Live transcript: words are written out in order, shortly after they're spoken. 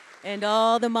And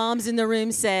all the moms in the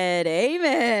room said,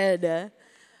 amen.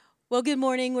 Well, good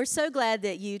morning. We're so glad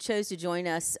that you chose to join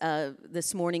us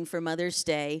this morning for Mother's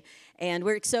Day. And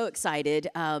we're so excited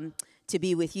to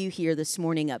be with you here this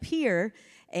morning up here.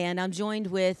 And I'm joined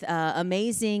with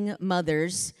amazing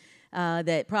mothers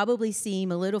that probably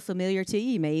seem a little familiar to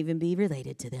you. You may even be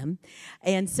related to them.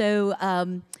 And so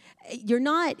you're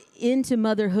not into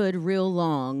motherhood real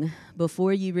long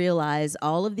before you realize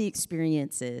all of the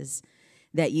experiences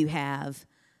that you have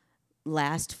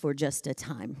last for just a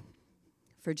time,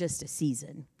 for just a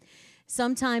season.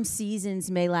 Sometimes seasons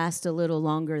may last a little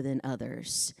longer than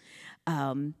others,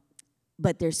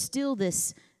 but there's still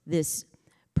this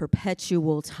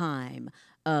perpetual time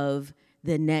of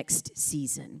the next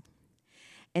season.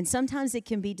 And sometimes it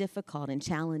can be difficult and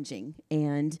challenging,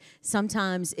 and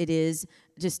sometimes it is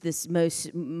just this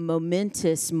most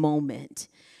momentous moment.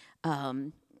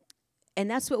 And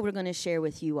that's what we're going to share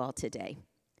with you all today,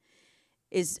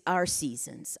 is our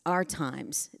seasons, our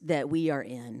times that we are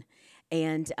in.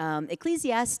 And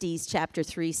Ecclesiastes chapter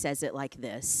 3 says it like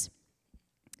this.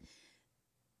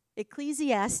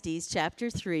 Ecclesiastes chapter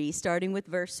 3, starting with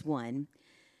verse 1.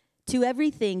 To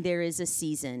everything there is a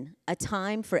season, a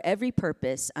time for every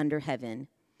purpose under heaven.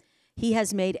 He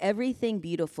has made everything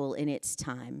beautiful in its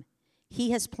time.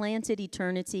 He has planted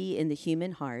eternity in the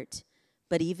human heart,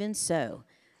 but even so,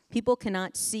 people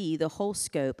cannot see the whole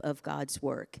scope of God's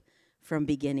work from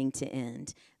beginning to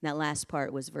end. And that last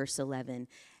part was verse 11.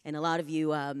 And a lot of you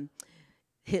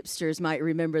hipsters might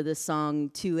remember the song,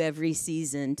 To Every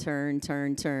Season, Turn,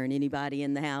 Turn, Turn. Anybody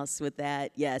in the house with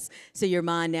that? Yes. So your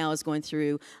mind now is going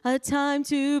through a time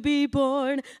to be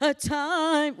born, a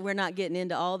time. We're not getting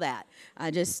into all that.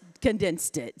 I just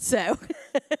condensed it. So,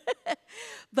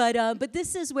 but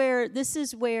this is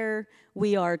where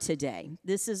we are today.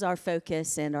 This is our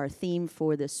focus and our theme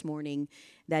for this morning.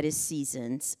 That is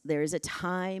seasons. There is a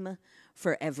time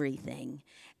for everything.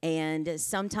 And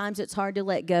sometimes it's hard to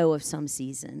let go of some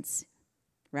seasons,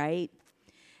 right?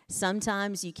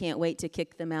 Sometimes you can't wait to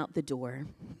kick them out the door.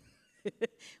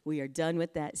 We are done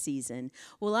with that season.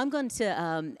 Well, I'm going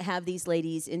to have these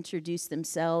ladies introduce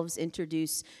themselves,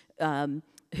 introduce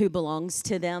who belongs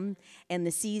to them, and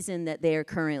the season that they are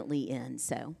currently in.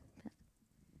 So,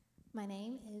 my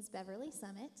name is Beverly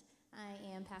Summit.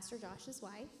 I am Pastor Josh's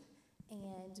wife,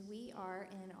 and we are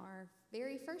in our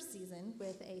very first season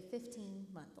with a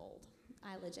 15-month-old,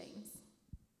 Isla James.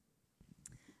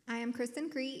 I am Kristen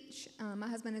Creech. My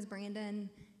husband is Brandon,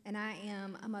 and I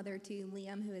am a mother to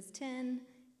Liam, who is 10,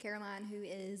 Caroline, who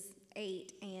is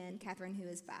 8, and Catherine, who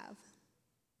is 5.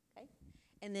 Okay.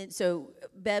 And then, so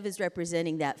Bev is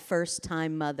representing that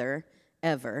first-time mother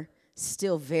ever,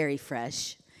 still very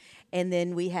fresh. And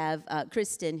then we have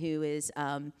Kristen, who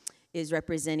is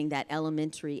representing that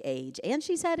elementary age. And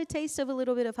she's had a taste of a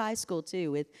little bit of high school,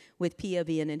 too, with Pia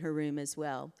being in her room as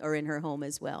well, or in her home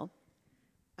as well.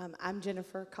 I'm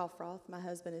Jennifer Kaufroth. My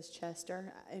husband is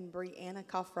Chester. And Brianna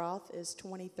Kaufroth is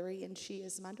 23, and she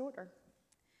is my daughter.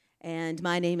 And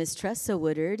my name is Tressa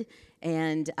Woodard,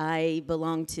 and I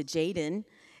belong to Jaden,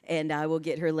 and I will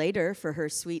get her later for her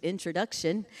sweet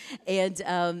introduction. And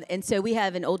so we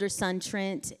have an older son,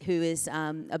 Trent, who is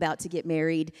about to get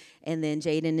married, and then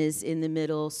Jaden is in the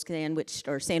middle,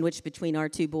 sandwiched between our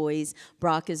two boys.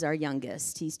 Brock is our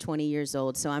youngest. He's 20 years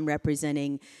old, so I'm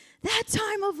representing that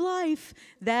time of life,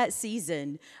 that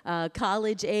season,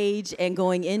 college age, and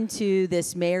going into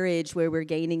this marriage where we're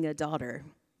gaining a daughter.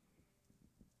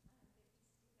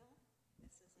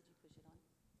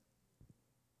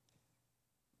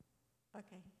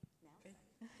 Okay. Good.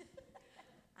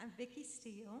 I'm Vicki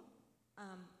Steele.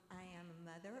 I am a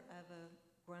mother of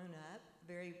a grown-up,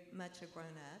 very much a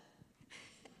grown-up,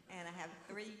 and I have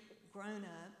 3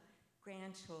 grown-up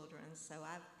grandchildren, so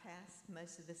I've passed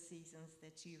most of the seasons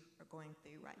that you are going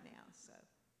through right now, so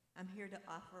I'm here to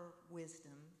offer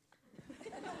wisdom.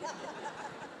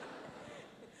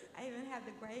 I even have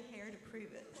the gray hair to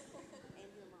prove it. And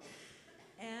your mom.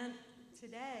 And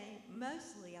today,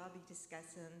 mostly I'll be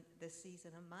discussing the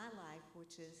season of my life,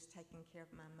 which is taking care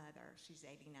of my mother. She's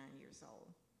 89 years old.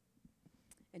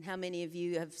 And how many of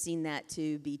you have seen that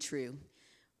to be true,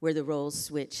 where the roles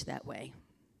switch that way,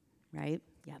 right?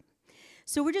 Yeah.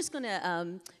 So we're just going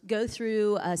to go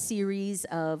through a series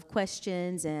of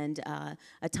questions and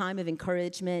a time of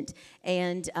encouragement.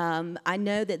 And I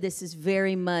know that this is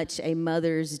very much a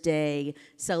Mother's Day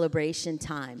celebration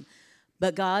time.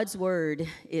 But God's word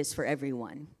is for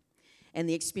everyone. And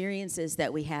the experiences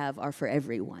that we have are for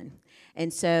everyone.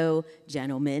 And so,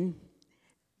 gentlemen,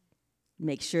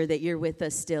 make sure that you're with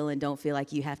us still and don't feel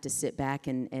like you have to sit back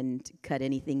and cut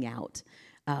anything out.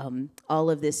 All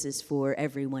of this is for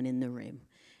everyone in the room.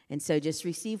 And so just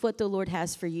receive what the Lord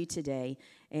has for you today,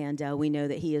 and we know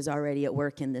that he is already at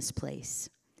work in this place.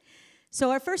 So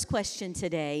our first question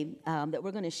today that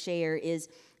we're going to share is,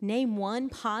 name one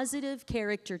positive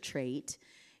character trait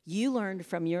you learned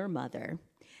from your mother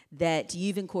that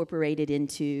you've incorporated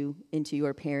into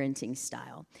your parenting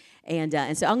style. And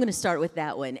so I'm going to start with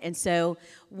that one. And so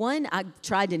one, I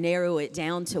tried to narrow it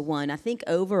down to one. I think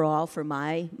overall for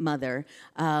my mother,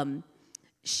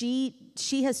 she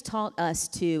has taught us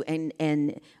to,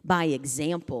 and by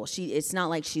example, it's not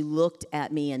like she looked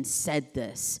at me and said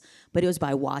this, but it was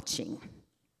by watching.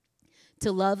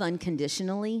 To love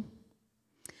unconditionally.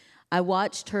 I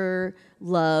watched her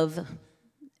love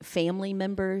family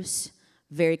members,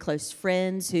 very close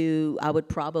friends who I would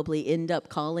probably end up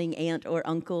calling aunt or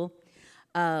uncle,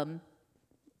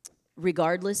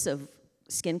 regardless of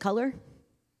skin color,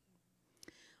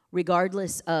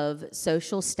 regardless of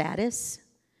social status,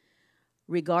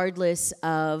 regardless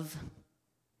of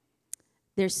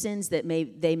their sins that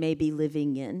they may be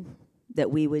living in,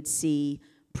 that we would see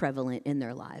prevalent in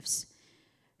their lives.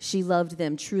 She loved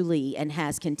them truly and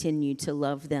has continued to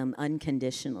love them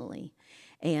unconditionally.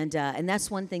 And that's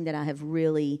one thing that I have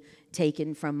really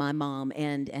taken from my mom,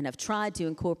 and I've tried to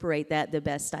incorporate that the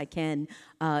best I can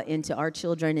into our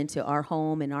children, into our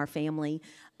home and our family.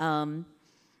 And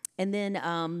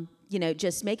then,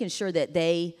 just making sure that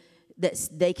they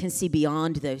can see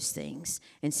beyond those things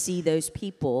and see those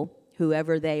people,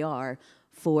 whoever they are,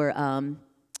 for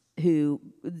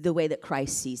the way that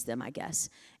Christ sees them, I guess.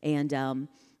 And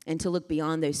to look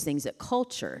beyond those things that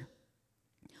culture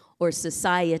or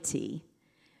society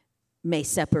may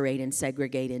separate and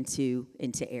segregate into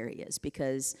areas,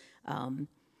 because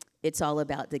it's all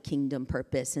about the kingdom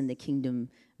purpose and the kingdom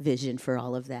vision for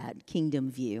all of that, kingdom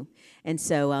view. And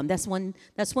so that's one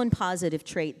positive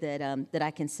trait that I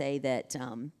can say that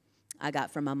I got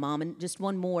from my mom. And just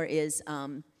one more is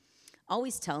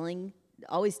always telling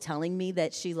me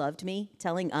that she loved me,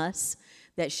 telling us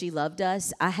that she loved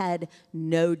us. I had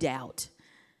no doubt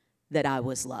that I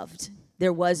was loved.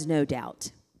 There was no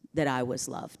doubt that I was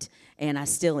loved, and I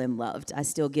still am loved. I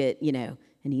still get, an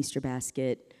Easter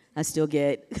basket. I still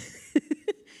get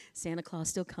Santa Claus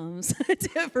still comes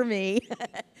for me.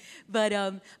 But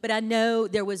I know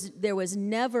there was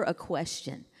never a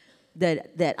question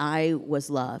that I was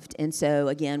loved. And so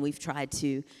again, we've tried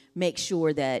to make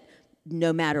sure that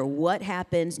no matter what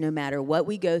happens, no matter what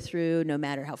we go through, no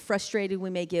matter how frustrated we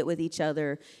may get with each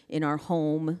other in our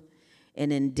home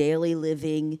and in daily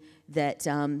living, that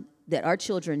our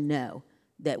children know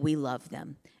that we love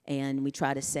them. And we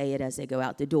try to say it as they go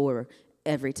out the door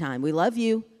every time. We love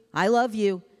you. I love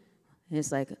you. And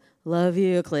it's like, love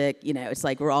you, click. It's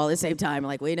like we're all at the same time.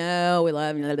 Like, we know, we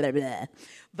love you, blah, blah, blah.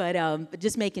 But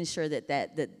just making sure that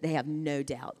they have no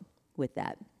doubt with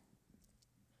that.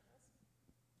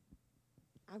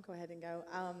 I'll go ahead and go.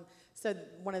 So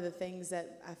one of the things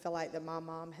that I feel like that my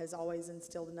mom has always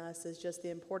instilled in us is just the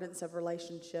importance of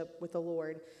relationship with the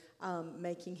Lord,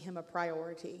 making him a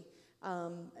priority,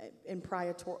 and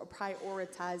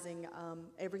prioritizing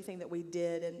everything that we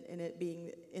did, and it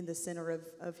being in the center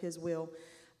of his will.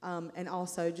 And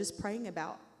also just praying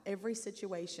about every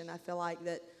situation. I feel like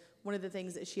that one of the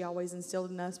things that she always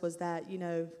instilled in us was that,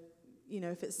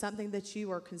 if it's something that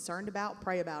you are concerned about,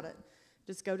 pray about it.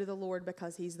 Just go to the Lord,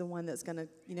 because he's the one that's going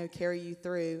to, carry you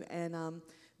through. And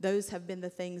those have been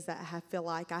the things that I feel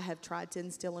like I have tried to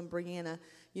instill in Brianna.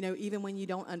 Even when you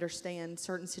don't understand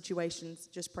certain situations,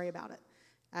 just pray about it.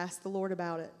 Ask the Lord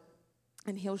about it,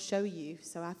 and he'll show you.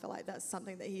 So I feel like that's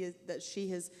something that she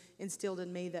has instilled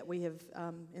in me, that we have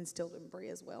instilled in Bri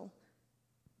as well.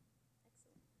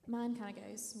 Mine kind of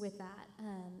goes with that.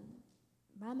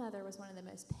 My mother was one of the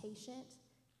most patient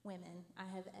women I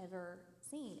have ever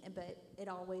seen, but it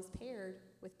always paired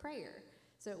with prayer.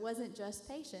 So it wasn't just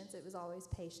patience, it was always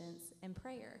patience and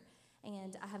prayer.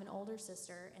 And I have an older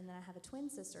sister, and then I have a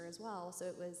twin sister as well, so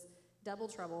it was double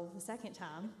trouble the second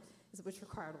time, which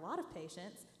required a lot of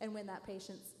patience. And when that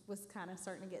patience was kind of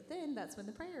starting to get thin, that's when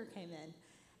the prayer came in.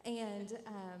 And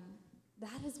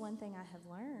that is one thing I have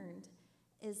learned,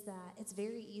 is that it's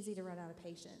very easy to run out of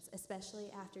patience,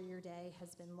 especially after your day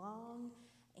has been long,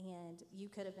 and you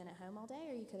could have been at home all day,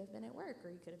 or you could have been at work, or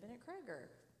you could have been at Kroger.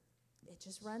 It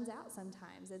just runs out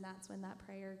sometimes, and that's when that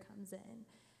prayer comes in.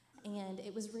 And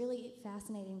it was really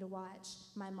fascinating to watch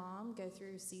my mom go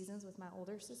through seasons with my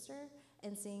older sister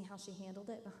and seeing how she handled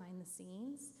it behind the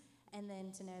scenes, and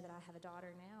then to know that I have a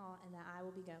daughter now and that I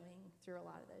will be going through a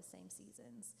lot of those same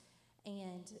seasons,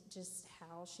 and just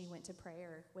how she went to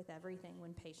prayer with everything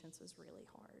when patience was really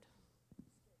hard.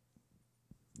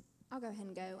 I'll go ahead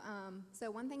and go. So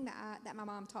one thing that my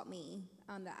mom taught me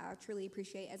that I truly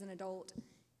appreciate as an adult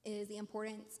is the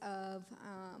importance of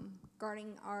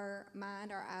guarding our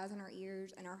mind, our eyes, and our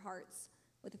ears, and our hearts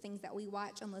with the things that we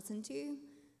watch and listen to.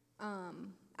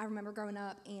 I remember growing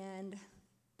up and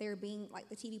there being like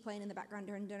the TV playing in the background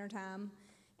during dinner time,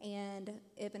 and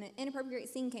if an inappropriate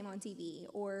scene came on TV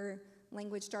or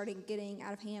language started getting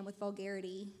out of hand with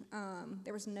vulgarity,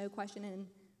 there was no question in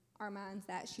our minds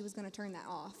that she was going to turn that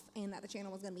off and that the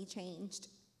channel was going to be changed.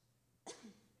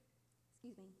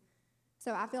 Excuse me.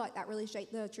 So I feel like that really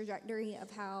shaped the trajectory of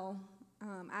how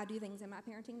I do things in my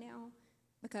parenting now,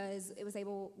 because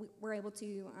we're able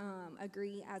to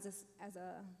agree as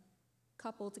a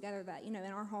couple together that, in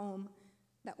our home,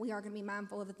 that we are going to be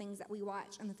mindful of the things that we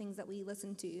watch and the things that we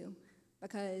listen to,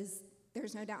 because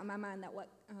there's no doubt in my mind that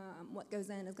what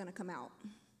goes in is going to come out.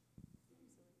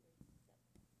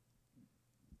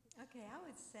 Okay, I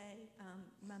would say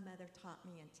my mother taught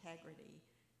me integrity,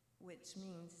 which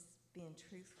means being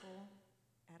truthful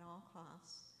at all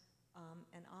costs,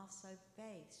 and also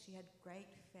faith. She had great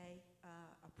faith,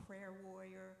 a prayer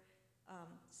warrior.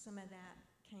 Some of that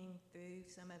came through,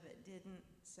 some of it didn't.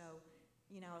 So,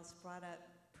 I was brought up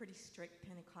pretty strict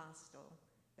Pentecostal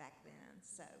back then.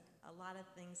 So a lot of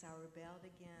things I rebelled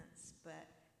against, but,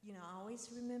 I always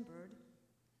remembered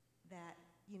that,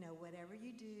 whatever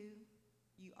you do,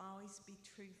 you always be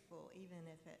truthful, even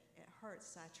if it hurts.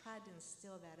 So I tried to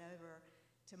instill that over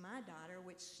to my daughter,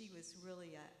 which she was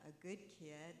really a good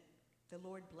kid. The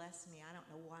Lord blessed me. I don't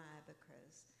know why,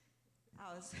 because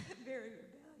I was very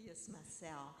rebellious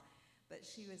myself, but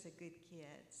she was a good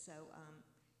kid. So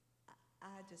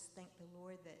I just thank the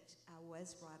Lord that I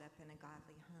was brought up in a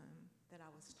godly home, that I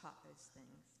was taught those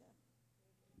things. So.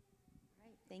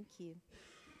 Right, thank you.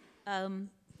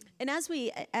 And as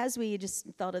we just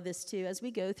thought of this too, as we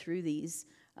go through these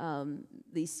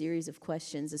series of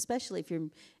questions, especially if you're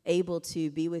able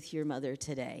to be with your mother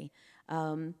today,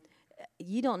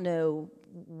 you don't know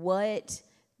what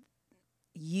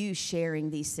you sharing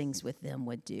these things with them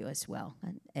would do as well.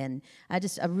 And I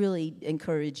really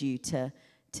encourage you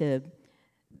to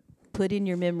put in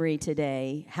your memory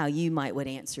today how you would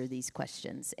answer these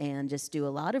questions, and just do a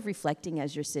lot of reflecting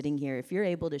as you're sitting here. If you're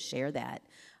able to share that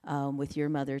with your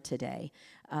mother today,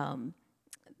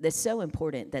 that's so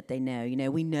important that they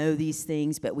know. We know these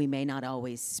things, but we may not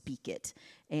always speak it.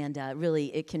 And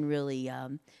it can really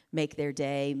make their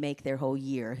day, make their whole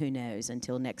year, who knows,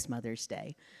 until next Mother's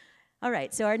Day. All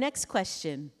right, so our next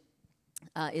question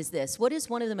is this. What is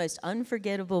one of the most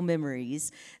unforgettable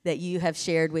memories that you have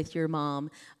shared with your mom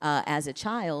as a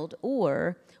child,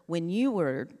 or when you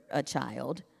were a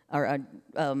child, or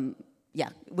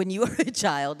when you were a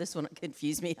child? This one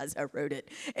confused me as I wrote it.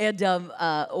 And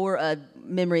or a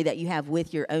memory that you have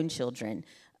with your own children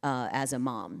as a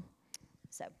mom.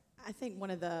 So I think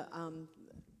one of the,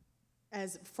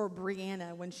 as for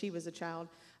Brianna, when she was a child,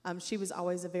 she was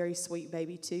always a very sweet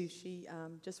baby too. She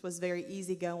just was very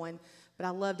easygoing. But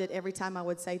I loved it. Every time I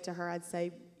would say to her, I'd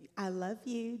say, "I love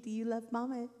you. Do you love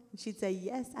Mama?" And she'd say,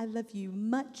 "Yes, I love you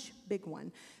much, big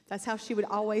one." That's how she would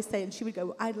always say it. And she would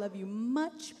go, "I love you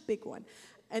much, big one."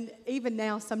 And even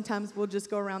now, sometimes we'll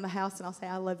just go around the house and I'll say,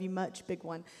 "I love you much, big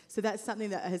one." So that's something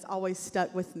that has always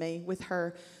stuck with me, with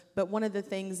her. But one of the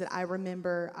things that I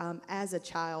remember as a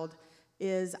child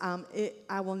is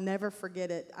I will never forget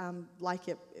it.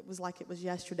 It was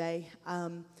yesterday.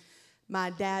 My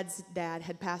dad's dad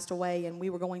had passed away, and we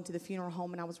were going to the funeral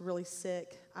home, and I was really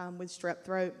sick with strep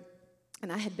throat,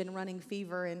 and I had been running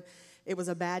fever, and it was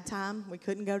a bad time. We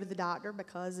couldn't go to the doctor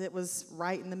because it was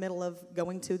right in the middle of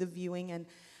going to the viewing, and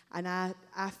I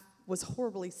was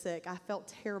horribly sick. I felt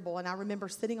terrible, and I remember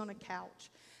sitting on a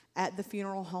couch at the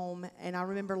funeral home, and I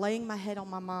remember laying my head on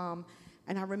my mom,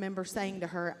 and I remember saying to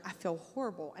her, "I feel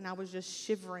horrible," and I was just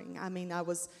shivering. I mean, I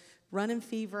was running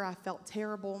fever. I felt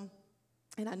terrible.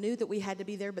 And I knew that we had to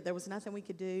be there, but there was nothing we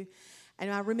could do. And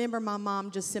I remember my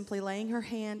mom just simply laying her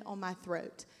hand on my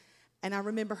throat. And I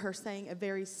remember her saying a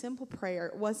very simple prayer.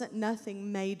 It wasn't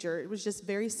nothing major. It was just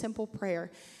very simple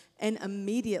prayer. And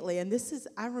immediately, and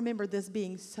I remember this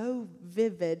being so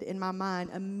vivid in my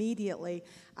mind, immediately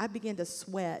I began to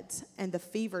sweat and the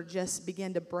fever just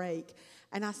began to break.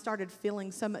 And I started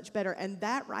feeling so much better. And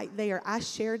that right there, I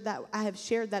have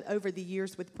shared that over the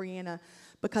years with Brianna,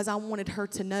 because I wanted her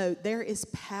to know there is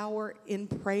power in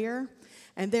prayer,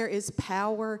 and there is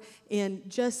power in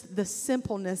just the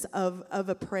simpleness of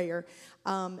a prayer.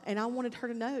 And I wanted her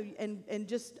to know and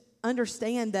just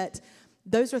understand that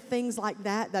those are things like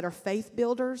that are faith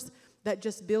builders, that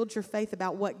just build your faith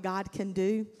about what God can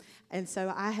do. And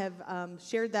so I have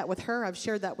shared that with her. I've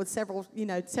shared that with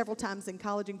several times in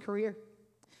college and career.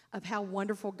 of how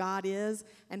wonderful God is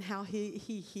and how he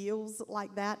heals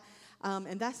like that.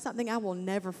 And that's something I will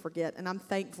never forget, and I'm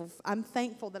thankful. I'm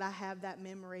thankful that I have that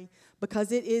memory,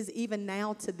 because it is, even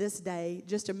now to this day,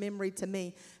 just a memory to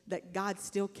me that God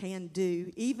still can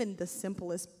do even the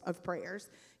simplest of prayers.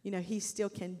 You know, he still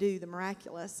can do the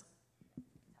miraculous.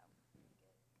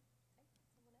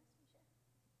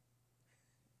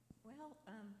 Well,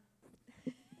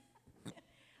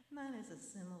 mine is a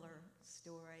similar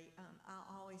story.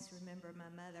 I always remember my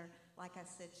mother. Like I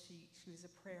said, she was a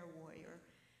prayer warrior.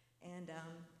 And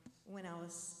when I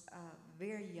was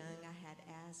very young, I had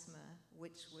asthma,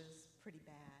 which was pretty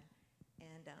bad.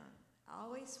 And I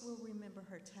always will remember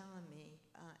her telling me,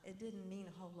 it didn't mean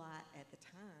a whole lot at the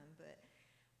time, but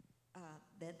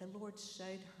that the Lord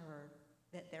showed her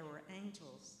that there were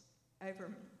angels over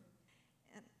me.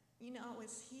 And, you know, I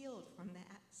was healed from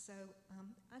that. So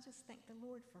I just thank the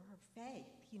Lord for her faith,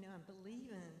 you know, and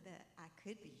believing that I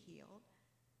could be healed.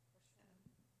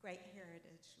 Great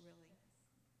heritage, really.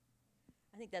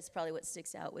 I think that's probably what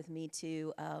sticks out with me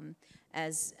too.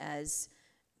 As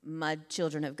my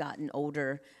children have gotten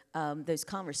older, those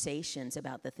conversations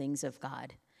about the things of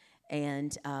God,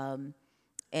 and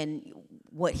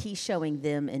what He's showing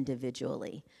them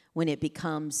individually when it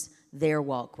becomes their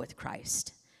walk with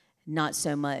Christ, not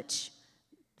so much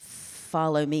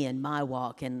follow me in my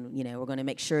walk, and you know we're going to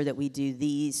make sure that we do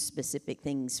these specific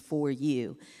things for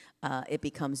you. It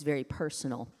becomes very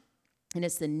personal. And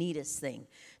it's the neatest thing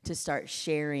to start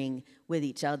sharing with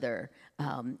each other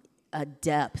a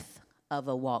depth of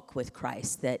a walk with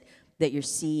Christ, that you're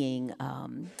seeing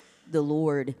the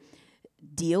Lord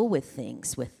deal with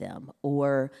things with them,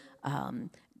 or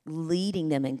leading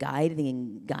them and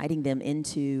guiding them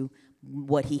into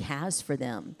what He has for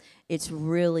them. It's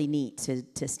really neat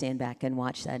to stand back and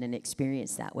watch that and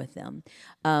experience that with them.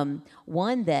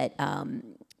 One that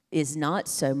is not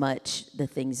so much the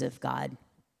things of God,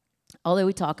 although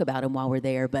we talk about them while we're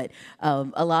there, but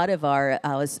a lot of I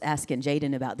was asking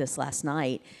Jaden about this last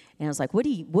night, and I was like, what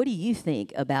do you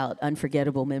think about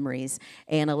unforgettable memories?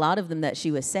 And a lot of them that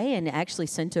she was saying actually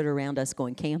centered around us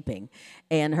going camping.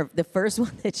 And the first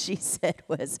one that she said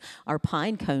was our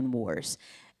pine cone wars.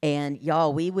 And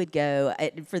y'all, we would go,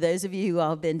 for those of you who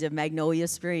all have been to Magnolia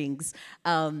Springs,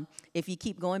 if you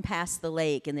keep going past the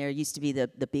lake, and there used to be the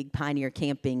big Pioneer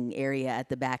camping area at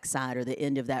the backside or the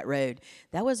end of that road,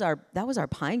 that was our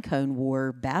pine cone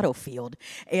war battlefield.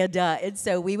 And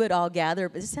so we would all gather,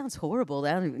 but it sounds horrible,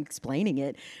 I'm even explaining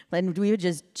it, and we would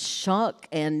just chuck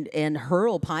and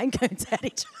hurl pine cones at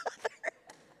each other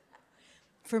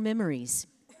for memories.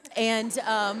 And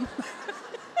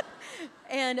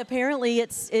and apparently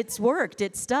it's worked,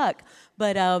 it's stuck.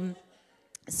 But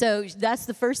so that's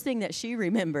the first thing that she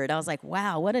remembered. I was like,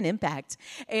 wow, what an impact.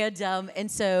 And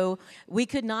so we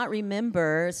could not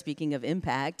remember, speaking of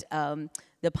impact,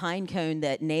 the pine cone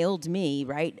that nailed me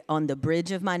right on the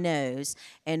bridge of my nose,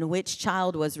 and which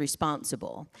child was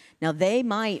responsible. Now, they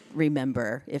might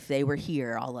remember if they were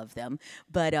here, all of them,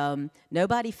 but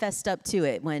nobody fessed up to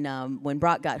it. When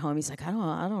Brock got home, he's like, I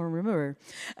don't remember.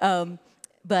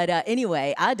 But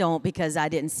anyway, I don't, because I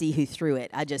didn't see who threw it.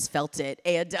 I just felt it.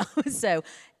 And so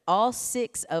all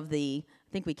 6 of I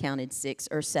think we counted 6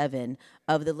 or 7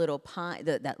 of the little pine,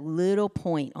 that little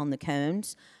point on the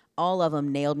cones, all of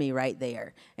them nailed me right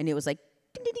there. And it was like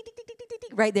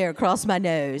right there across my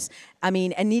nose. I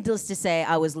mean, and needless to say,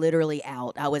 I was literally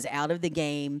out. I was out of the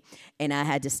game, and I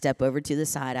had to step over to the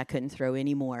side. I couldn't throw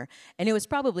anymore. And it was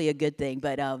probably a good thing,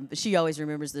 but she always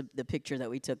remembers the picture that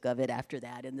we took of it after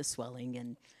that, and the swelling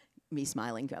and me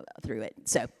smiling through it.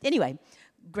 So anyway,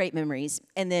 great memories.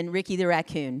 And then Ricky the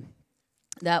raccoon.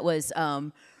 That was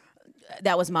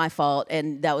my fault,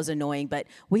 and that was annoying. But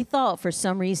we thought for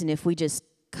some reason if we just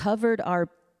covered our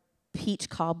peach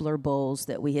cobbler bowls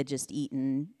that we had just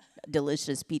eaten,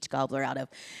 delicious peach cobbler out of,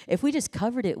 if we just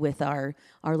covered it with our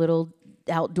little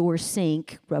outdoor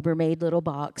sink, Rubbermaid little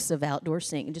box of outdoor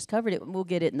sink, and just covered it, we'll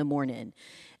get it in the morning.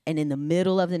 And in the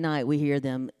middle of the night, we hear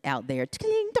them out there,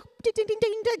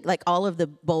 like all of the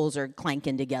bowls are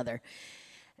clanking together.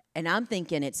 And I'm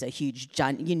thinking it's a huge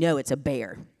giant, it's a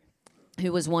bear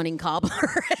who was wanting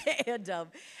cobbler.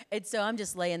 And so I'm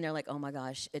just laying there like, oh my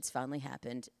gosh, it's finally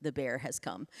happened. The bear has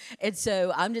come. And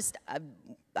so I'm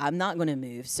not going to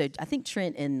move. So I think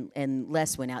Trent and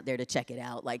Les went out there to check it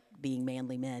out, like being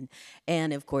manly men.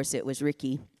 And of course it was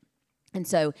Ricky. And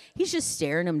so he's just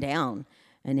staring him down,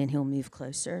 and then he'll move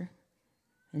closer.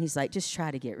 And he's like, just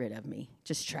try to get rid of me.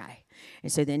 Just try.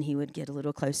 And so then he would get a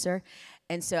little closer.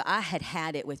 And so I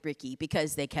had it with Ricky,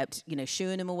 because they kept,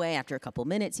 shooing him away. After a couple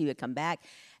minutes, he would come back.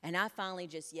 And I finally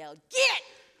just yelled,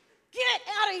 get! get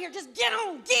out of here, just get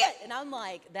on, get. And I'm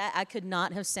like, that I could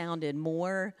not have sounded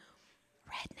more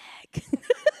redneck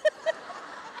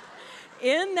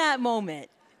in that moment.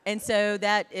 And so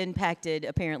that impacted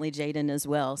apparently Jaden as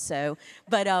well. So,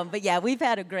 but yeah, we've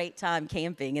had a great time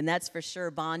camping, and that's for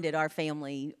sure bonded our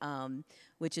family,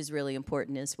 which is really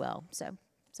important as well. So,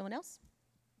 someone else?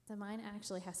 So mine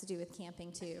actually has to do with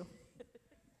camping too.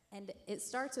 And it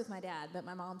starts with my dad, but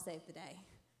my mom saved the day.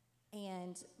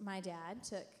 And my dad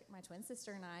took my twin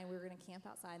sister and I, we were going to camp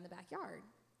outside in the backyard.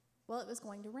 Well, it was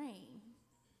going to rain.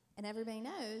 And everybody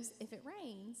knows if it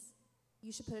rains,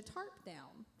 you should put a tarp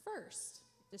down first,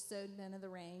 just so none of the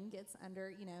rain gets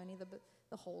under, any of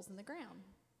the holes in the ground.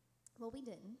 Well, we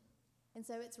didn't. And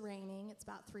so it's raining. It's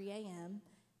about 3 a.m.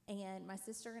 And my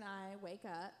sister and I wake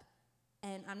up.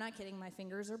 And I'm not kidding, my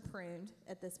fingers are pruned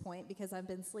at this point because I've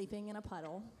been sleeping in a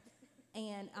puddle.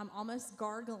 And I'm almost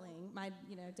gargling. My,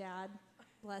 dad,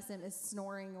 bless him, is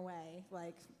snoring away,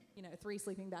 like, 3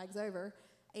 sleeping bags over.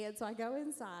 And so I go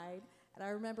inside, and I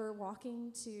remember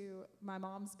walking to my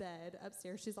mom's bed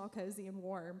upstairs. She's all cozy and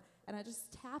warm. And I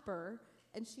just tap her,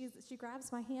 and she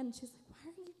grabs my hand, and she's like,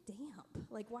 why are you damp?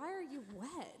 Like, why are you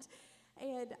wet?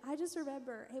 And I just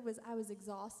remember I was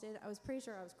exhausted. I was pretty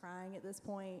sure I was crying at this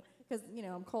point because,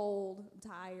 I'm cold, I'm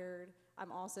tired.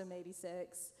 I'm also maybe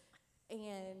 6.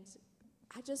 And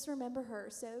I just remember her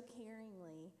so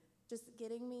caringly just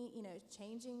getting me,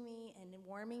 changing me and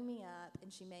warming me up.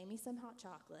 And she made me some hot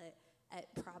chocolate at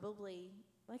probably,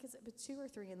 like I said, 2 or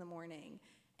 3 in the morning.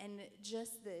 And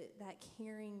just that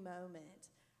caring moment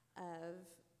of,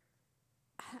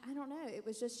 I don't know, it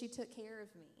was just she took care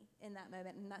of me in that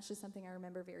moment, and that's just something I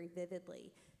remember very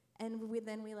vividly. And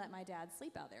then we let my dad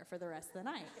sleep out there for the rest of the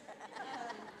night.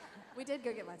 We did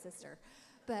go get my sister.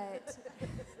 But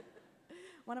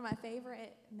one of my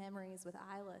favorite memories with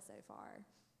Isla so far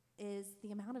is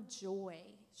the amount of joy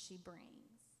she brings.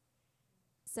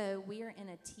 So we are in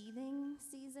a teething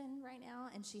season right now,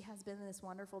 and she has been this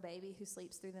wonderful baby who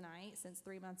sleeps through the night since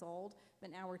 3 months old, but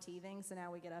now we're teething, so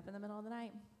now we get up in the middle of the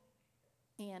night.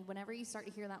 And whenever you start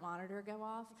to hear that monitor go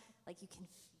off, like you can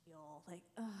feel like,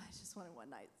 oh, I just wanted one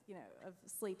night, of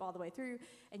sleep all the way through.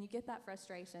 And you get that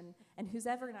frustration. And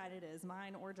whosever night it is,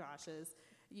 mine or Josh's,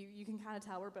 you can kind of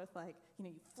tell we're both like,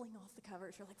 you fling off the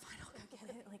covers. You're like, fine, I'll go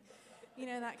get it. Like,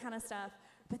 that kind of stuff.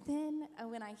 But then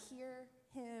when I hear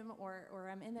him or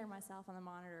I'm in there myself on the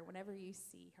monitor, whenever you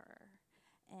see her,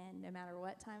 and no matter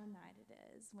what time of night it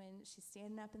is, when she's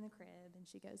standing up in the crib and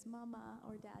she goes, Mama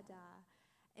or Dada,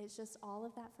 it's just all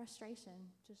of that frustration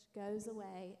just goes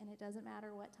away, and it doesn't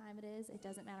matter what time it is. It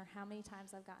doesn't matter how many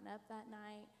times I've gotten up that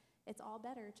night. It's all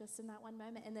better just in that one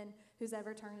moment. And then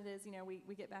whosever turn it is,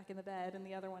 we get back in the bed, and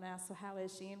the other one asks, so how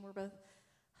is she? And we're both,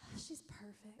 oh, she's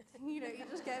perfect. You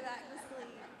just go back to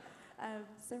sleep.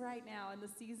 So right now, in the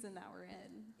season that we're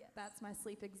in, yes, that's my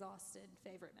sleep-exhausted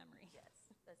favorite memory.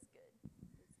 Yes, that's good.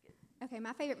 Okay,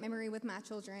 my favorite memory with my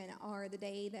children are the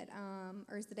day that,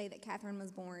 is the day that Catherine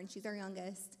was born. She's our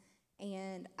youngest,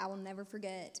 and I will never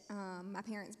forget my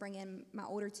parents bringing my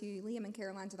older 2, Liam and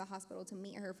Caroline, to the hospital to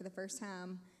meet her for the first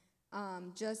time.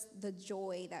 Just the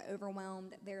joy that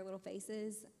overwhelmed their little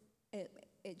faces,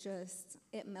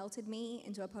 it melted me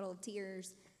into a puddle of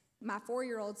tears. My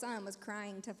 4-year-old son was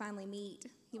crying to finally meet.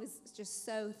 He was just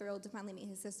so thrilled to finally meet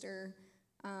his sister.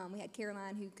 We had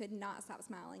Caroline, who could not stop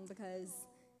smiling because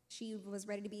she was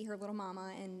ready to be her little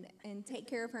mama and take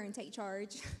care of her and take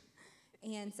charge.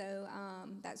 And so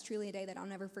that's truly a day that I'll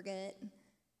never forget.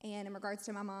 And in regards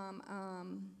to my mom,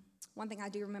 one thing I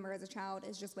do remember as a child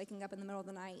is just waking up in the middle of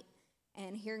the night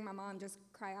and hearing my mom just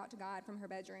cry out to God from her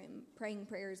bedroom, praying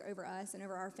prayers over us and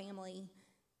over our family.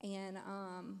 And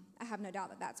I have no doubt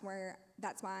that that's why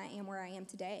I am where I am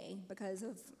today, because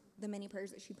of the many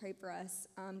prayers that she prayed for us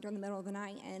during the middle of the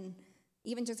night. And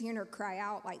even just hearing her cry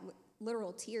out, like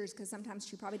literal tears, because sometimes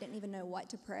she probably didn't even know what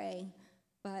to pray.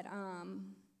 But,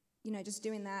 just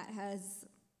doing that has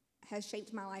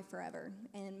shaped my life forever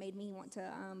and made me want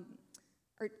to,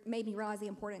 or made me realize the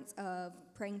importance of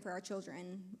praying for our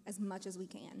children as much as we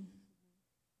can.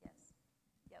 Yes.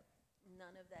 Yep.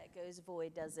 None of that goes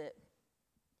void, does it?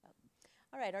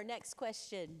 All right, our next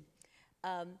question.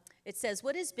 It says,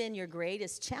 what has been your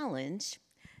greatest challenge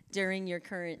during your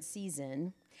current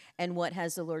season, and what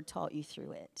has the Lord taught you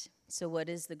through it? So what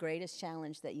is the greatest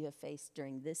challenge that you have faced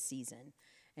during this season,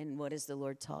 and what has the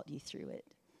Lord taught you through it?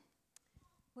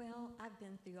 Well, I've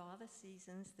been through all the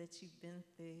seasons that you've been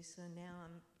through, so now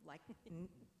I'm like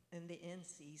in the end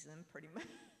season pretty much.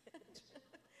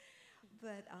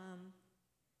 But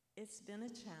it's been a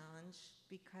challenge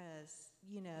because,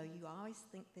 you always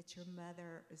think that your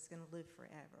mother is going to live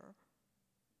forever.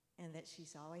 and that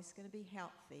she's always going to be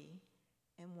healthy.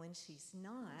 And when she's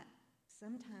not,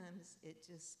 sometimes it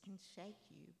just can shake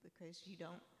you because you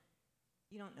don't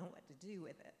know what to do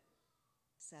with it.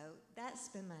 So that's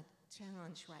been my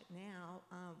challenge right now.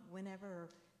 Whenever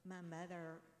my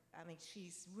mother,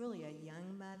 she's really a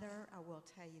young mother. I will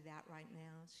tell you that right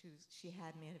now. She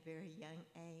had me at a very young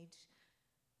age.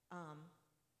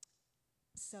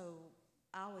 So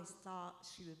I always thought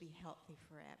she would be healthy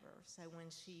forever. So when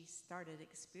she started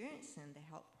experiencing the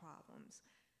health problems,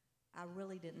 I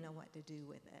really didn't know what to do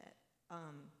with it.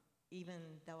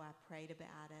 Even though I prayed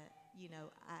about it,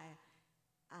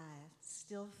 I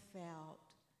still felt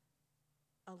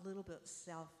a little bit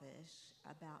selfish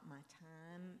about my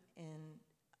time and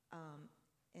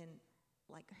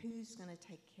like who's going to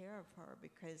take care of her,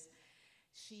 because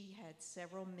she had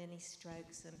several mini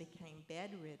strokes and became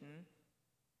bedridden.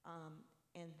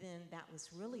 And then that was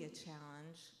really a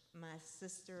challenge. My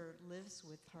sister lives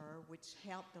with her, which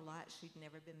helped a lot. She'd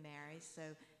never been married,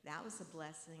 so that was a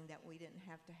blessing that we didn't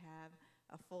have to have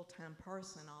a full-time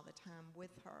person all the time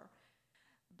with her.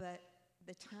 But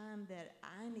the time that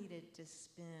I needed to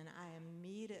spend, I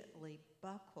immediately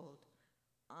buckled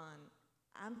on,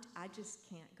 I just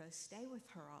can't go stay with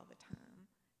her all the time.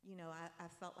 I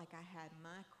felt like I had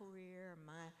my career,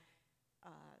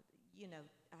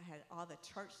 I had all the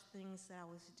church things that I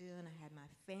was doing. I had my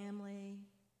family,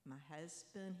 my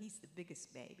husband. He's the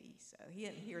biggest baby, so he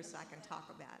isn't here so I can talk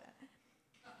about it.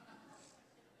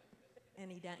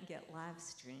 And he doesn't get live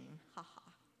stream,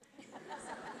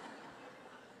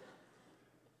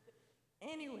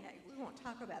 Anyway, we won't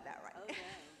talk about that right now.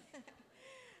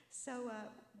 So,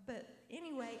 but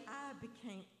anyway, I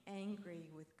became angry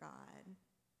with God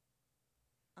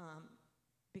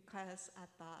because I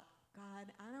thought,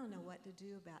 God, I don't know what to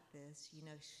do about this.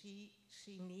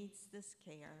 She needs this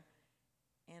care,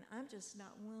 and I'm just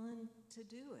not willing to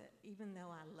do it, even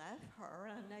though I love her.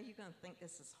 I know you're going to think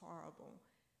this is horrible,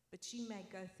 but you may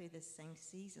go through the same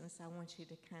season, so I want you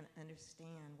to kind of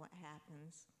understand what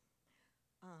happens.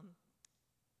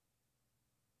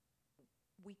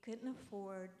 We couldn't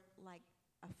afford, like,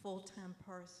 a full-time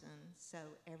person, so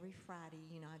every Friday,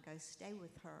 I go stay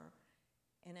with her.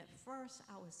 And at first,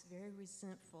 I was very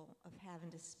resentful of having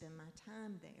to spend my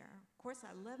time there. Of course,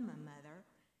 I love my mother,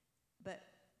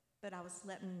 but I was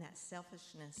letting that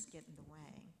selfishness get in the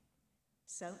way.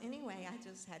 So anyway, I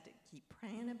just had to keep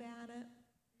praying about it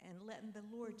and letting the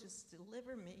Lord just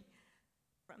deliver me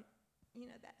from,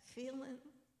 that feeling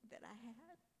that I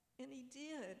had. And he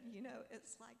did.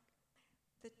 It's like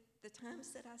the times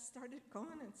that I started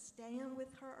going and staying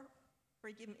with her,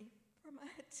 forgive me for my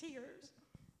tears,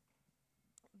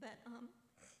 but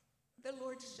the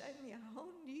Lord showed me a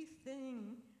whole new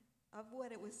thing of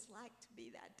what it was like to be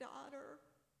that daughter,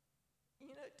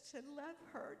 to love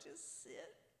her, just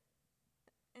sit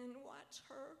and watch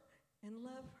her and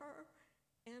love her.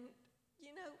 And,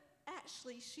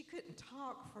 actually she couldn't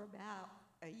talk for about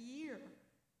a year.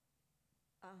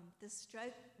 The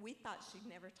stroke, we thought she'd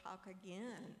never talk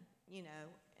again,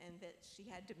 and that she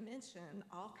had dementia and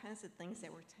all kinds of things they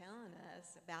were telling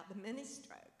us about the mini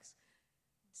strokes.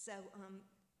 So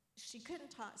she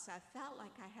couldn't talk, so I felt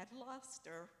like I had lost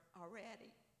her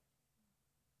already.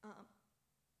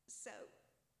 So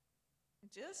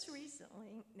just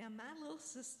recently, now my little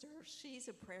sister, she's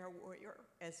a prayer warrior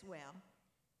as well.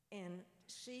 And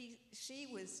she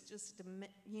was just,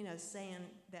 saying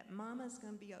that Mama's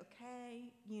going to be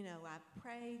okay. I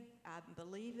prayed, I'm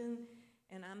believing,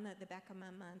 and I'm at the back of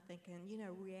my mind thinking,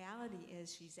 reality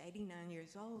is she's 89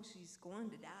 years old, she's going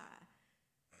to die.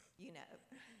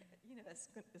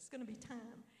 It's going to be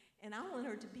time. And I want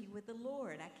her to be with the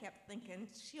Lord. I kept thinking,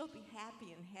 she'll be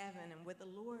happy in heaven and with the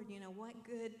Lord. What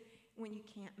good when you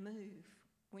can't move,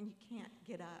 when you can't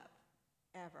get up,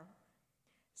 ever.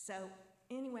 So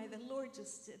anyway, the Lord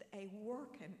just did a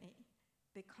work in me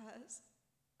because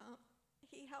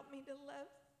he helped me to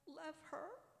love her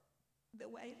the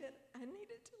way that I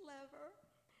needed to love her.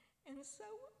 And so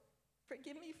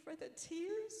forgive me for the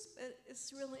tears, but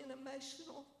it's really an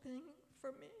emotional thing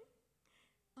for me.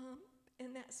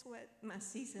 And that's what my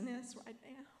season is right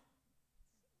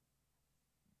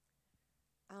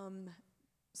now.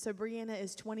 So Brianna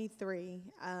is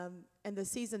 23, and the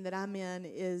season that I'm in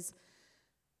is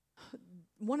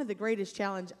one of the greatest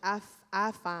challenge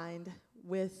I find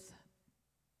with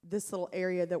this little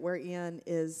area that we're in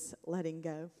is letting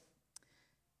go.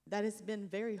 That has been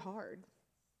very hard.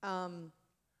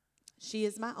 She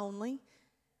is my only.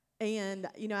 And,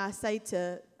 I've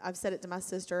said it to my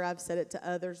sister, I've said it to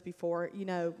others before,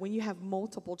 when you have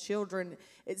multiple children,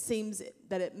 it seems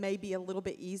that it may be a little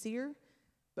bit easier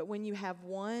But when you have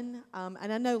one,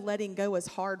 and I know letting go is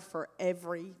hard for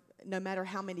no matter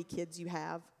how many kids you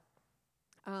have.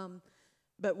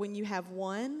 But when you have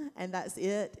one and that's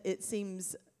it, it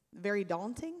seems very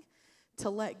daunting to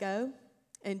let go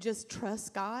and just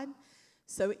trust God.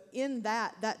 So in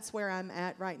that's where I'm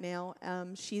at right now.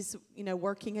 She's,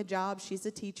 working a job. She's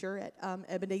a teacher at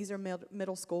Ebenezer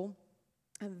Middle School.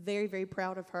 I'm very, very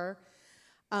proud of her.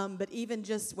 But even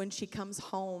just when she comes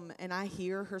home and I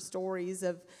hear her stories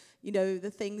of,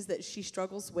 the things that she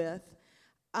struggles with,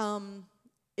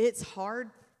 it's hard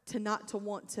not to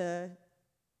want to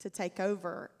take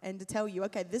over and to tell you,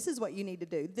 okay, this is what you need to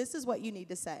do. This is what you need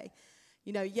to say.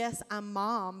 Yes, I'm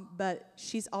mom, but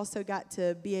she's also got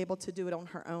to be able to do it on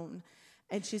her own.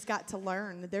 And she's got to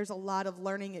learn. There's a lot of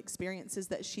learning experiences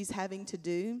that she's having to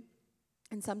do.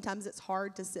 And sometimes it's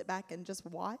hard to sit back and just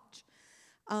watch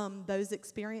those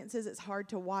experiences. It's hard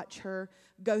to watch her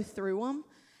go through them.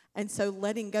 And so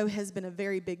letting go has been a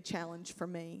very big challenge for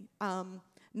me.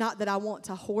 Not that I want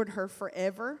to hoard her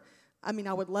forever. I mean,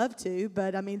 I would love to,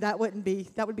 but that would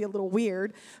be a little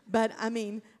weird. But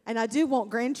and I do want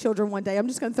grandchildren one day. I'm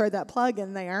just going to throw that plug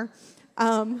in there.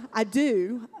 I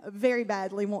do very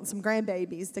badly want some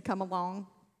grandbabies to come along.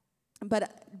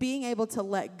 But being able to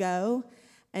let go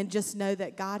and just know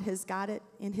that God has got it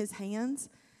in his hands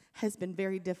has been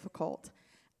very difficult.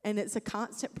 And it's a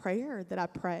constant prayer that I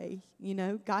pray.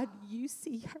 God, you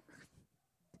see her.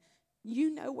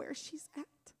 You know where she's at.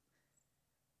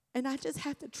 And I just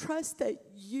have to trust that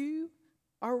you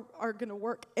are going to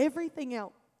work everything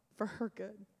out for her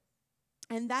good.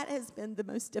 And that has been the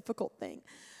most difficult thing.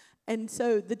 And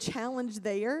so the challenge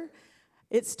there,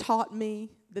 it's taught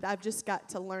me that I've just got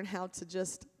to learn how to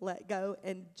just let go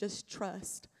and just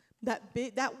trust.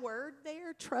 That word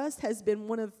there, trust, has been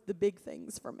one of the big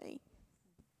things for me.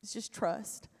 It's just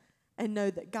trust and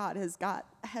know that God has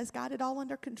got it all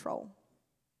under control.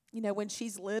 When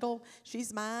she's little,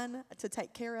 she's mine to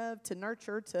take care of, to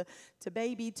nurture, to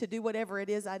baby, to do whatever it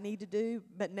is I need to do.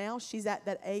 But now she's at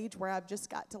that age where I've just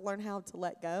got to learn how to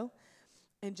let go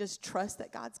and just trust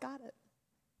that God's got it.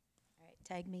 All right,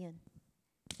 tag me in.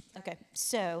 Okay,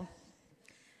 so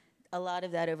a lot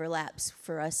of that overlaps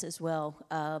for us as well.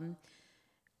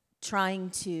 Trying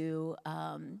to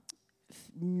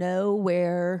know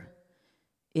where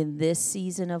in this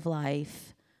season of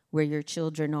life where your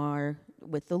children are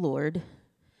with the Lord,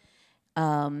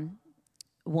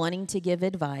 wanting to give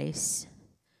advice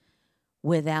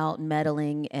without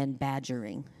meddling and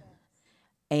badgering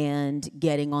and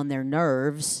getting on their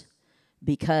nerves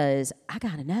because I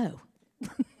gotta know.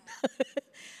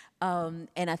 And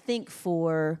I think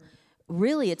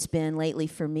really it's been lately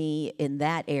for me in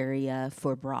that area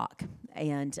for Brock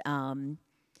and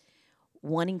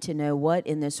wanting to know what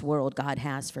in this world God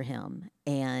has for him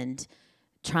and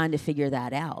trying to figure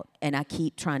that out. And I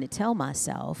keep trying to tell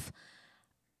myself,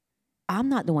 I'm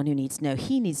not the one who needs to know.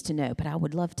 He needs to know, but I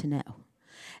would love to know.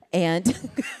 And,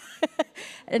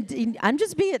 and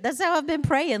that's how I've been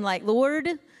praying, like, Lord,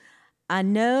 I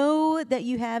know that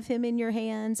you have him in your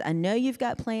hands. I know you've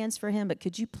got plans for him, but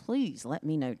could you please let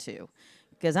me know too?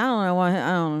 Because I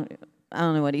don't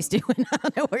know what he's doing. I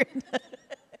don't know where.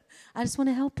 I just want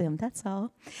to help him. That's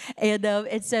all. And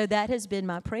so that has been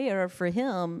my prayer for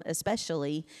him,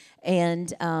 especially. And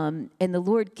the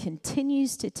Lord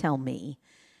continues to tell me,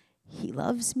 he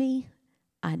loves me.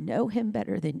 I know him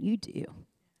better than you do,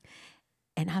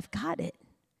 and I've got it.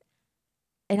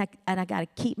 And I got to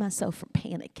keep myself from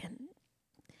panicking.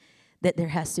 That there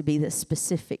has to be this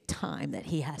specific time that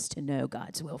he has to know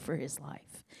God's will for his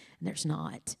life. And there's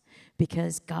not,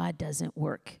 because God doesn't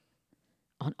work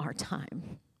on our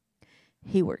time.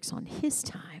 He works on his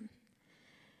time.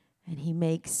 And he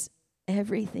makes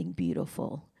everything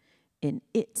beautiful in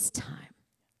its time,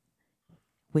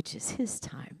 which is his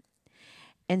time.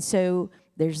 And so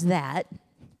there's that.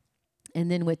 And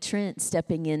then with Trent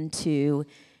stepping into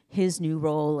his new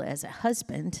role as a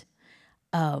husband,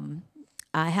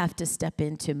 I have to step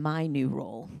into my new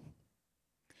role,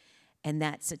 and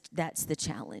that's the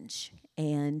challenge.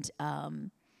 And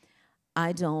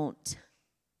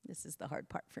this is the hard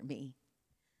part for me,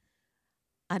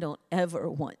 I don't ever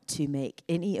want to make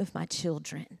any of my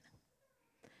children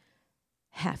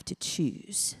have to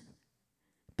choose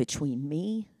between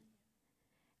me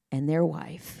and their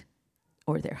wife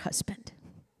or their husband,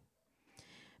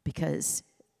 because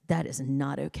that is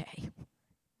not okay.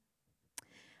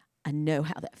 I know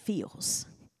how that feels.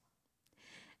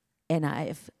 And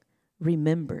I've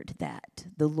remembered that.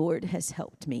 The Lord has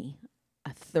helped me.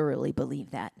 I thoroughly believe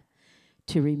that.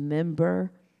 To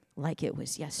remember like it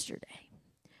was yesterday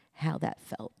how that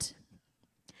felt.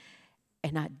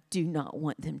 And I do not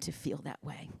want them to feel that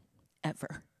way,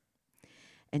 ever.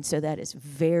 And so that is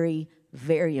very,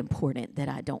 very important that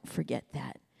I don't forget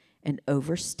that and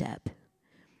overstep,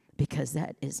 because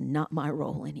that is not my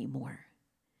role anymore.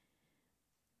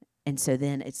 And so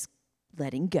then it's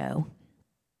letting go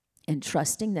and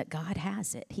trusting that God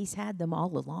has it. He's had them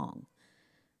all along.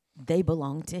 They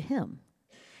belong to him.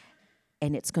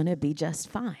 And it's going to be just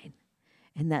fine.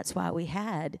 And that's why we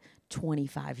had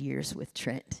 25 years with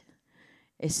Trent,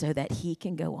 is so that he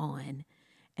can go on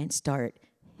and start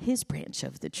his branch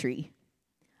of the tree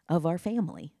of our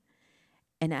family.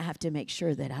 And I have to make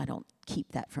sure that I don't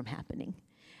keep that from happening,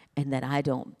 and that I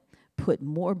don't put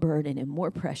more burden and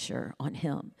more pressure on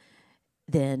him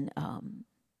than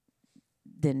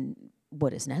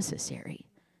what is necessary.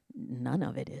 None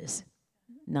of it is.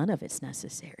 None of it's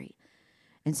necessary.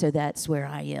 And so that's where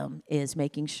I am, is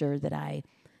making sure that I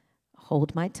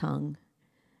hold my tongue,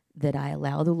 that I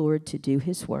allow the Lord to do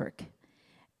his work,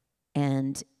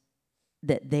 and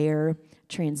that their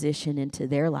transition into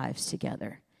their lives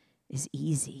together is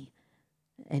easy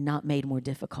and not made more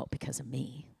difficult because of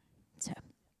me.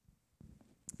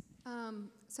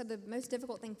 So the most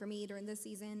difficult thing for me during this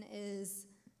season is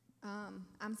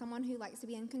I'm someone who likes to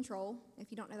be in control. If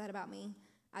you don't know that about me,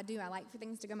 I do. I like for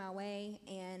things to go my way,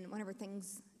 and whenever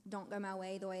things don't go my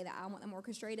way the way that I want them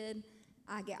orchestrated,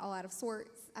 I get all out of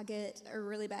sorts. I get a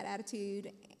really bad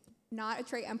attitude, not a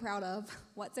trait I'm proud of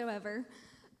whatsoever.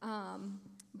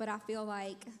 But I feel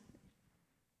like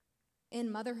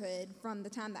in motherhood, from the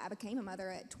time that I became a mother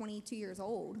at 22 years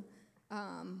old,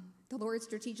 the Lord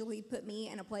strategically put me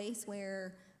in a place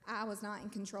where I was not in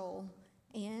control,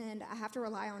 and I have to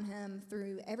rely on him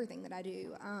through everything that I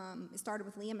do. It started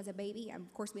with Liam as a baby. And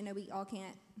of course, we know we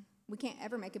can't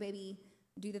ever make a baby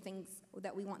do the things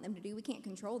that we want them to do. We can't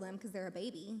control them because they're a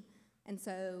baby. And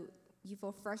so you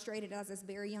feel frustrated as this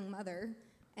very young mother.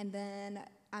 And then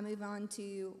I move on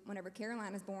to whenever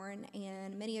Caroline is born,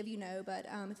 and many of you know, but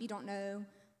if you don't know,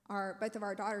 both of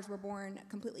our daughters were born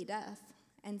completely deaf.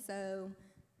 And so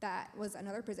that was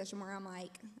another position where I'm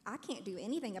like, I can't do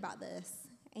anything about this.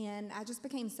 And I just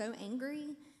became so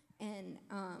angry and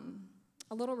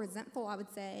a little resentful, I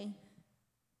would say,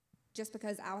 just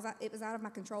because it was out of my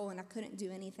control and I couldn't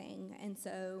do anything. And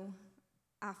so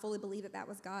I fully believe that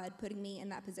was God putting me in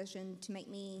that position to make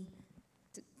me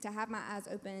to have my eyes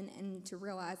open and to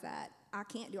realize that I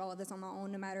can't do all of this on my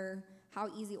own, no matter how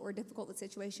easy or difficult the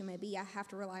situation may be. I have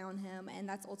to rely on him, and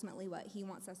that's ultimately what he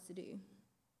wants us to do.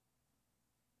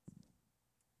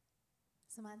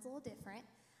 So mine's a little different.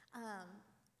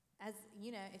 As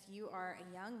you know, if you are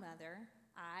a young mother,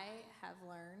 I have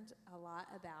learned a lot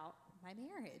about my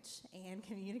marriage and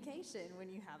communication when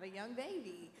you have a young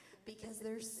baby, because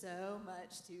there's so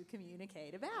much to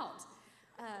communicate about.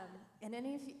 And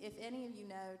if any of you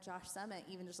know Josh Summit,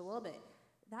 even just a little bit,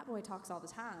 that boy talks all the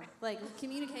time. Like,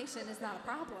 communication is not a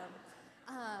problem.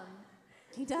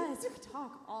 He does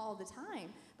talk all the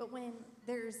time. But when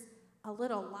there's a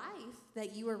little life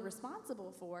that you are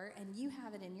responsible for, and you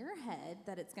have it in your head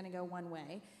that it's going to go one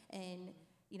way, and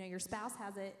your spouse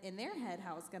has it in their head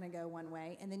how it's going to go one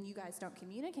way, and then you guys don't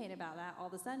communicate about that, all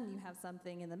of a sudden you have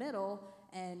something in the middle,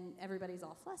 and everybody's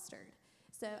all flustered.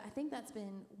 So I think that's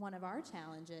been one of our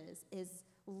challenges, is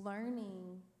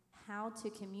learning how to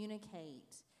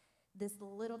communicate this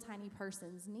little tiny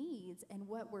person's needs and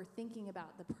what we're thinking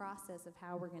about the process of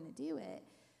how we're going to do it,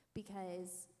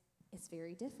 because it's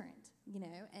very different,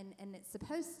 and it's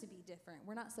supposed to be different.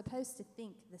 We're not supposed to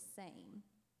think the same.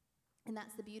 And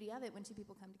that's the beauty of it when two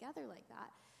people come together like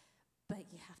that. But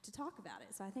you have to talk about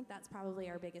it. So I think that's probably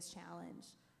our biggest challenge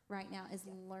right now, is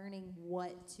learning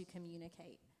what to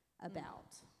communicate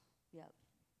about. Yep.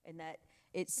 And that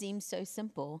it seems so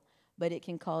simple, but it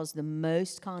can cause the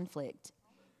most conflict.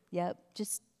 Yep.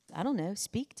 Just, I don't know,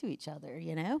 speak to each other,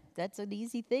 That's an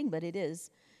easy thing, but it is.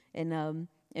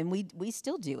 And we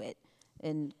still do it.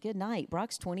 And good night.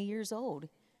 Brock's 20 years old.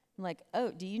 I'm like,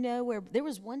 oh, do you know where? There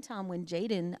was one time when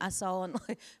Jaden, I saw on,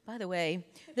 by the way,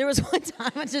 there was one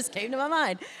time, it just came to my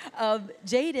mind.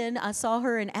 Jaden, I saw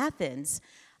her in Athens.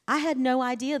 I had no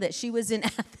idea that she was in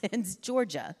Athens,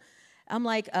 Georgia. I'm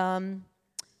like,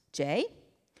 Jay,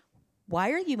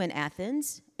 why are you in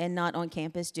Athens and not on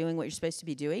campus doing what you're supposed to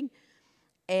be doing?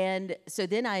 And so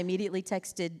then I immediately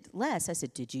texted Les. I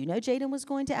said, did you know Jaden was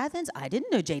going to Athens? I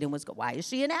didn't know Jaden was going. Why is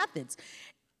she in Athens?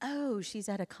 Oh, she's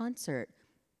at a concert.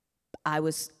 I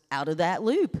was out of that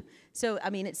loop. So,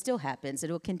 it still happens. It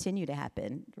will continue to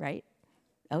happen, right?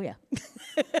 Oh, yeah.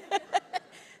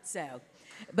 So,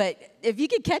 but if you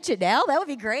could catch it now, that would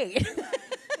be great.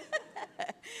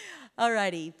 All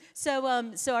righty. So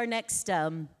our next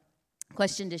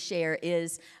question to share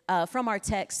is from our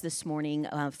text this morning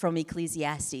from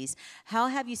Ecclesiastes. How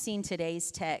have you seen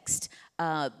today's text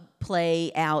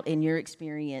play out in your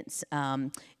experience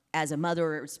as a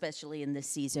mother, especially in this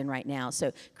season right now?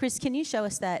 So, Chris, can you show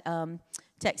us that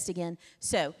text again?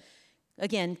 So,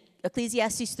 again,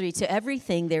 Ecclesiastes 3, to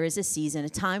everything there is a season, a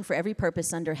time for every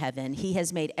purpose under heaven. He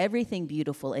has made everything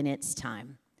beautiful in its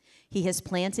time. He has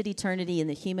planted eternity in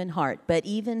the human heart, but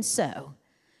even so,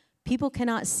 people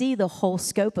cannot see the whole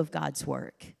scope of God's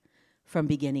work from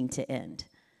beginning to end.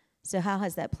 So how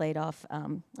has that played off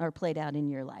or played out in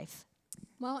your life?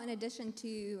 Well, in addition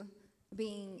to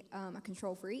being a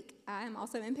control freak, I am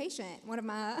also impatient, one of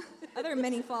my other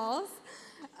many flaws.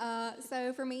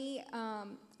 So for me,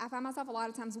 I find myself a lot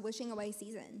of times wishing away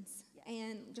seasons.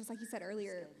 And just like you said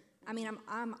earlier, I mean,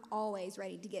 I'm always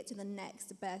ready to get to the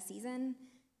next best season.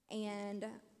 And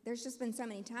there's just been so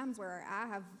many times where I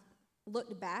have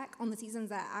looked back on the seasons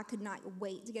that I could not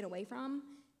wait to get away from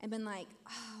and been like,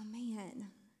 oh man,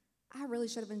 I really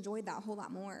should have enjoyed that a whole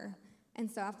lot more.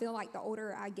 And so I feel like the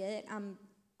older I get, I'm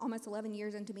almost 11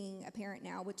 years into being a parent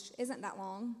now, which isn't that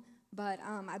long, but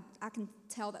I can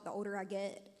tell that the older I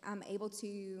get, I'm able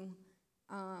to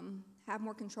have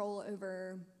more control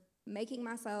over making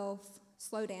myself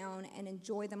slow down and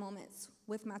enjoy the moments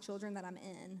with my children that I'm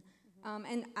in.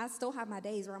 And I still have my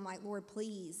days where I'm like, Lord,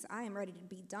 please, I am ready to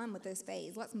be done with this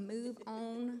phase. Let's move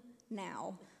on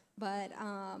now. But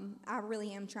I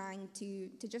really am trying to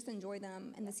just enjoy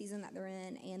them in the season that they're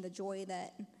in and the joy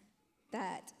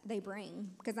that they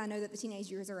bring, because I know that the teenage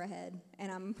years are ahead.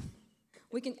 And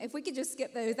if we could just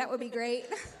skip those, that would be great.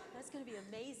 That's going to be an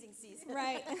amazing season.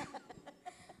 Right.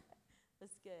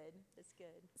 That's good. That's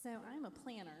good. So I'm a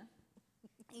planner,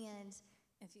 and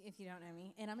if you don't know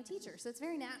me, and I'm a teacher, so it's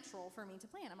very natural for me to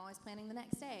plan. I'm always planning the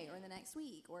next day or the next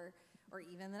week or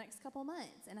even the next couple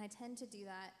months, and I tend to do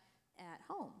that at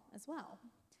home as well.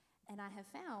 And I have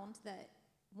found that,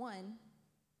 one,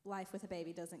 life with a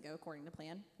baby doesn't go according to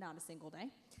plan, not a single day.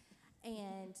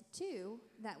 And two,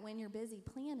 that when you're busy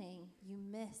planning, you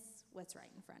miss what's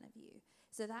right in front of you.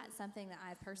 So that's something that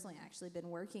I've personally actually been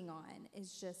working on,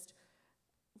 is just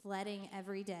letting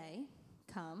every day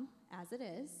come as it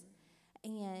is,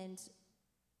 and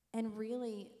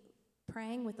really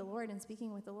praying with the Lord and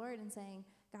speaking with the Lord and saying,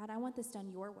 God, I want this done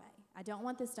your way. I don't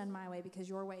want this done my way, because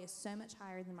your way is so much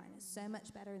higher than mine, is so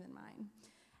much better than mine.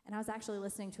 And I was actually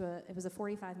listening to it was a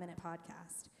 45-minute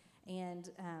podcast, and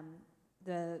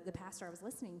the pastor I was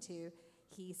listening to,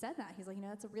 he said that. He's like,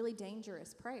 it's a really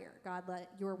dangerous prayer. God, let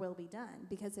your will be done,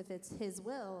 because if it's his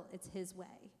will, it's his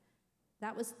way.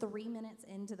 That was 3 minutes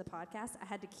into the podcast. I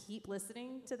had to keep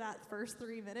listening to that first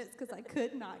 3 minutes because I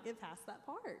could not get past that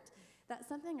part. That's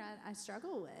something I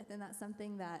struggle with, and that's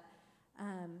something that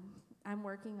I'm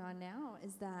working on now,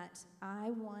 is that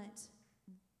I want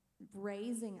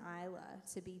raising Isla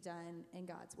to be done in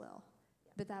God's will.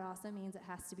 But that also means it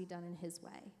has to be done in his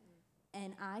way.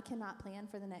 And I cannot plan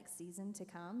for the next season to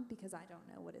come because I don't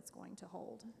know what it's going to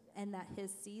hold. And that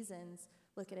his seasons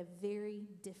look at a very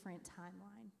different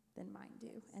timeline than mine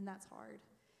do, and that's hard.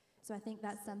 So I think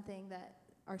that's something that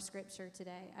our scripture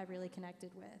today I really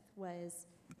connected with was,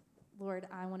 Lord,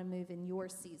 I want to move in your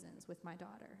seasons with my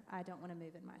daughter. I don't want to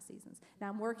move in my seasons. Now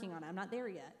I'm working on it. I'm not there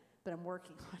yet, but I'm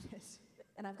working on it.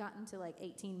 And I've gotten to like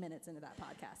 18 minutes into that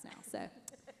podcast now, so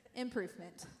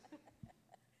improvement.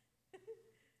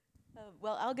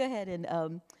 Well, I'll go ahead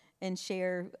and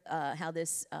share how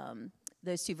those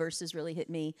two verses really hit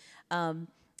me.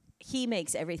 He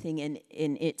makes everything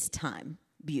in its time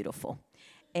beautiful,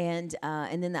 and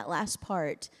then that last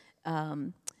part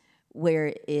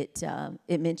where it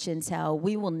mentions how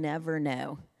we will never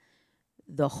know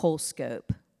the whole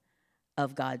scope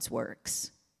of God's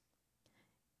works.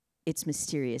 It's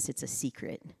mysterious. It's a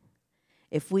secret.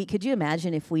 Could you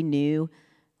imagine if we knew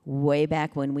way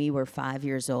back when we were 5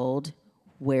 years old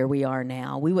where we are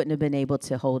now? We wouldn't have been able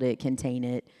to hold it, contain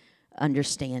it,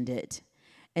 understand it.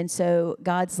 And so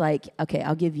God's like, okay,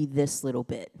 I'll give you this little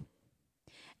bit.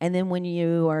 And then when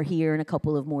you are here in a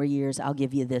couple of more years, I'll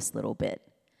give you this little bit.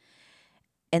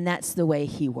 And that's the way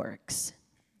he works.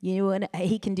 And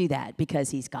he can do that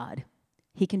because he's God.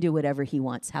 He can do whatever he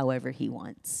wants, however he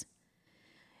wants.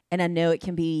 And I know it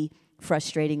can be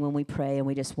frustrating when we pray and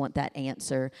we just want that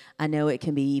answer. I know it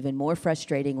can be even more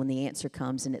frustrating when the answer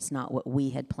comes and it's not what we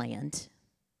had planned,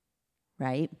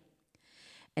 right?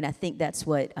 And I think that's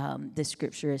what this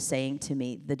scripture is saying to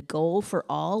me. The goal for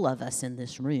all of us in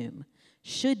this room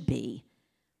should be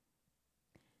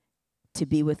to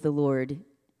be with the Lord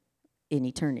in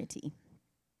eternity,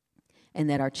 and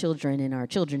that our children and our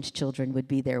children's children would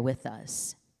be there with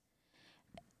us.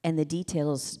 And the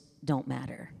details don't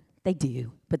matter. They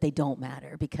do, but they don't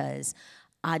matter because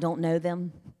I don't know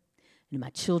them and my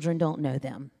children don't know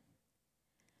them,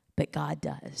 but God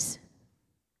does.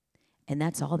 And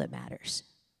that's all that matters,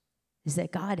 is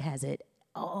that God has it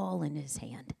all in his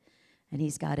hand and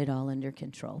he's got it all under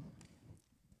control.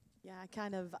 Yeah, I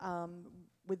kind of,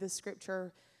 with the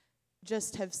scripture,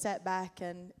 just have sat back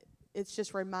and it's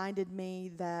just reminded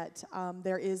me that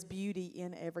there is beauty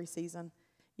in every season.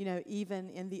 You know, even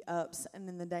in the ups and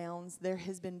in the downs, there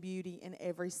has been beauty in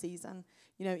every season.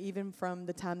 You know, even from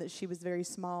the time that she was very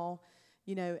small,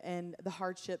 you know, and the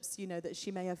hardships, you know, that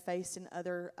she may have faced in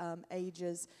other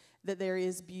ages, that there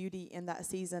is beauty in that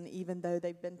season, even though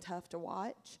they've been tough to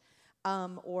watch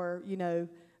or, you know,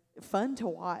 fun to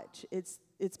watch.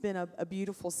 It's been a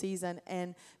beautiful season,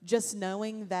 and just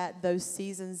knowing that those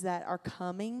seasons that are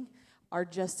coming are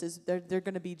just as they're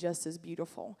going to be just as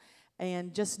beautiful,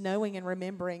 and just knowing and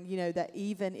remembering, you know, that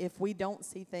even if we don't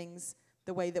see things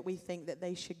the way that we think that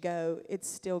they should go, it's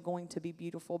still going to be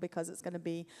beautiful because it's going to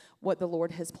be what the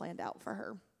Lord has planned out for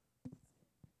her.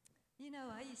 You know,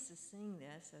 I used to sing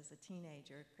this as a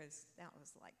teenager because that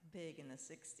was like big in the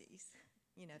 60s.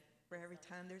 You know, for every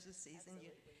time there's a season,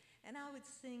 and I would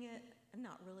sing it and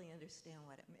not really understand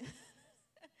what it meant.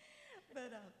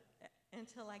 But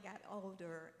until I got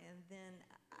older, and then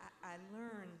I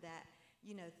learned that,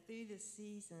 you know, through the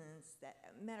seasons, that,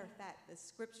 matter of fact, the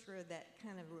scripture that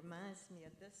kind of reminds me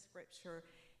of this scripture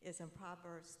is in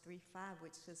Proverbs 3:5,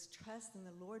 which says, "Trust in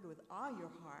the Lord with all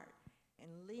your heart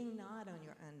and lean not on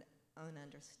your own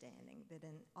understanding, but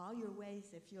in all your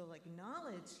ways, if you'll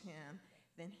acknowledge him,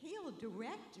 then he'll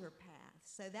direct your path."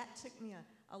 So that took me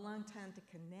a long time to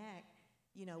connect,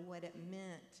 you know, what it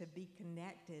meant to be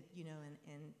connected, you know,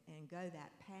 and go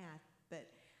that path. But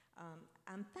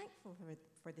I'm thankful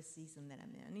for the season that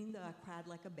I'm in, even though I cried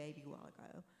like a baby a while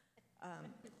ago.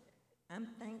 I'm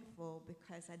thankful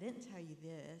because I didn't tell you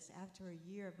this. After a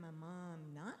year of my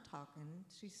mom not talking,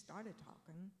 she started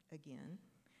talking again.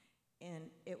 And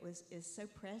it's so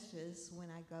precious when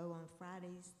I go on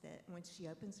Fridays that when she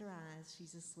opens her eyes,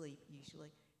 she's asleep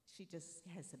usually. She just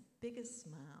has the biggest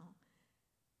smile.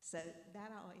 So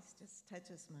that always just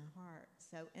touches my heart.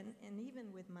 So, and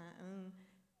even with my own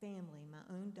family,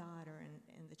 my own daughter,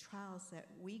 and the trials that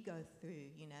we go through,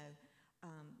 you know,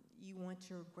 you want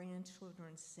your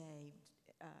grandchildren saved.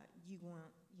 You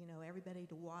want, you know, everybody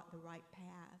to walk the right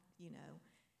path, you know.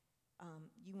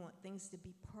 You want things to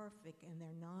be perfect, and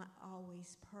they're not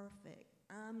always perfect.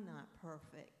 I'm not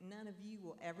perfect. None of you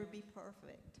will ever be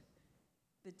perfect.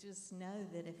 But just know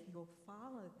that if you'll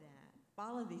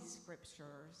follow these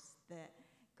scriptures, that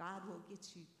God will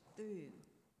get you through,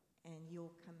 and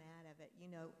you'll come out of it. You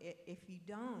know, if you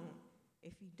don't,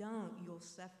 you'll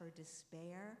suffer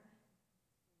despair.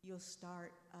 You'll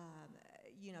start,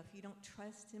 you know, if you don't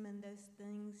trust him in those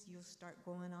things, you'll start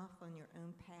going off on your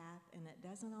own path, and it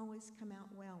doesn't always come out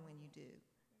well when you do.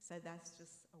 So that's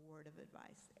just a word of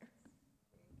advice there.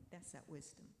 That's that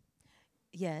wisdom.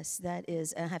 Yes, that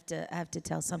is. I have to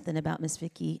tell something about Miss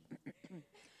Vicki.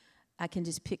 I can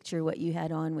just picture what you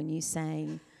had on when you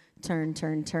sang "Turn,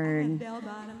 Turn, I Turn." had bell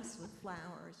bottoms with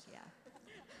flowers, yeah.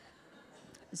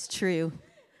 It's true.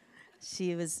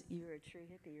 You were a true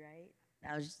hippie, right?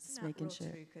 I was just Not making real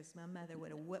sure. true, because my mother would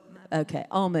have whooped my butt. Okay,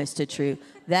 almost a true.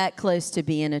 That close to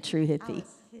being a true I hippie.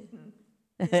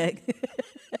 was hidden.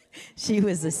 She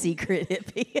was a secret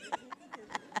hippie.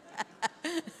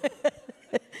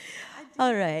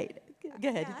 All right, go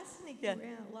ahead. Yeah, I sneaked around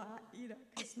a lot, you know,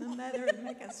 because my mother would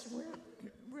make us wear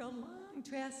real long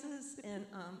dresses and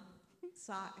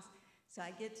socks. So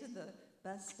I get to the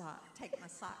bus stop, take my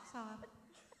socks off.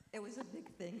 It was a big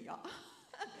thing, y'all.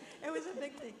 It was a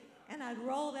big thing. And I'd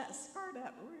roll that skirt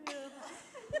up real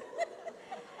high.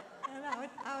 And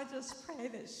I would just pray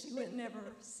that she would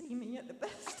never see me at the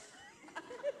bus stop.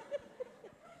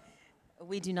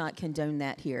 We do not condone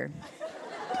that here.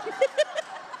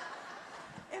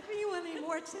 If you want any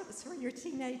more tips for your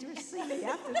teenagers, see me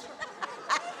after church.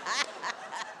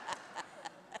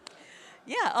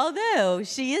 Yeah, although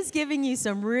she is giving you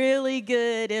some really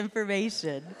good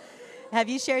information. Have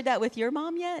you shared that with your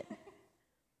mom yet?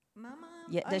 My mom?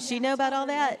 Yeah, does she I know about told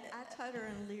all her that? I told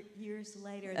her years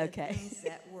later Okay. the things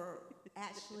that were,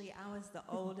 actually, I was the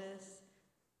oldest.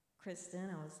 Kristen,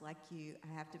 I was like you.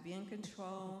 I have to be in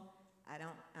control.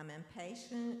 I'm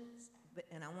impatient,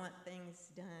 and I want things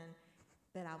done,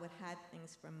 but I would hide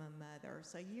things from my mother.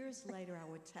 So years later, I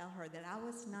would tell her that I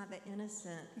was not the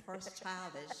innocent first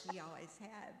child that she always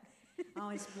had. I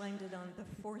always blamed it on the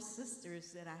 4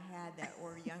 sisters that I had that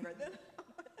were younger than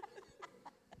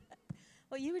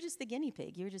Well, you were just the guinea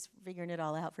pig. You were just figuring it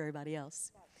all out for everybody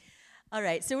else. All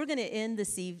right, so we're going to end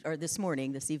this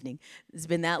evening. It's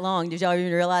been that long. Did y'all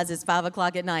even realize it's 5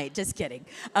 o'clock at night? Just kidding.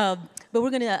 But we're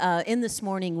going to end this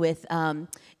morning with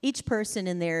each person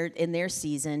in their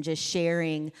season just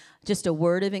sharing just a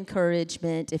word of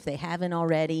encouragement, if they haven't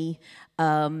already,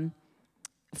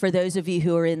 for those of you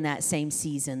who are in that same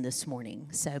season this morning.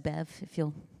 So, Bev, if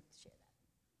you'll share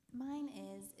that. Mine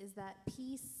is that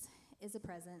peace is a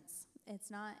presence.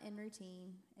 It's not in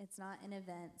routine, it's not in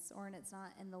events, or it's not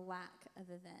in the lack of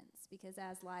events. Because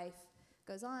as life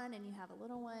goes on and you have a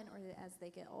little one, or as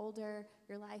they get older,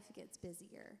 your life gets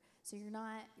busier. So you're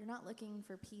not looking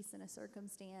for peace in a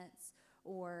circumstance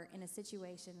or in a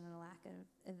situation in a lack of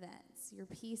events. Your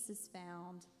peace is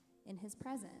found in his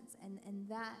presence, and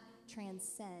that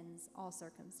transcends all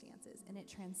circumstances, and it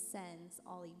transcends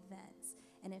all events.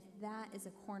 And if that is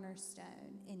a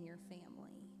cornerstone in your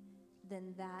family,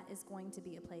 then that is going to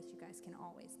be a place you guys can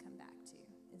always come back to,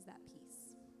 is that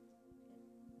peace.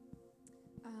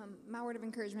 My word of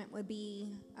encouragement would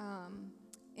be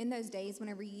in those days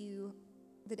whenever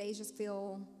the days just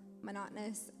feel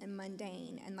monotonous and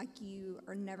mundane and like you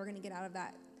are never going to get out of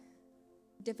that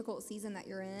difficult season that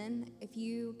you're in, if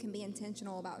you can be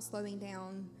intentional about slowing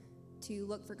down to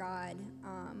look for God,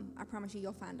 I promise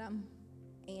you'll find him.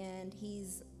 And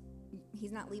he's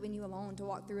not leaving you alone to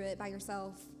walk through it by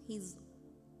yourself. He's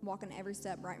walking every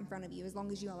step right in front of you as long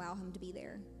as you allow him to be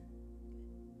there.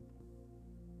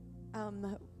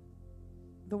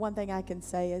 The one thing I can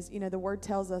say is, the word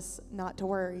tells us not to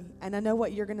worry. And I know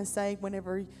what you're going to say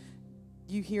whenever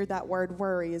you hear that word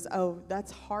worry is, oh,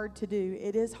 that's hard to do.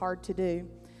 It is hard to do.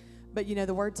 But,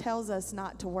 the word tells us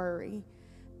not to worry.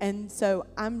 And so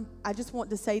I just want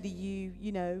to say to you,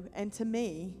 and to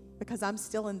me, because I'm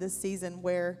still in this season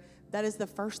where that is the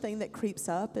first thing that creeps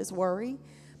up is worry.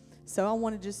 So I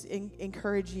want to just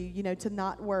encourage you, to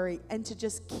not worry and to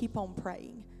just keep on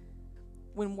praying.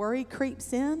 When worry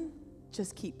creeps in,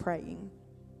 just keep praying.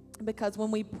 Because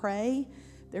when we pray,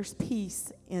 there's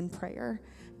peace in prayer.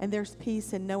 And there's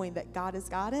peace in knowing that God has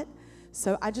got it.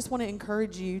 So I just want to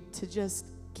encourage you to just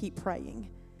keep praying.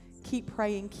 Keep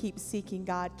praying, keep seeking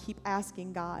God, keep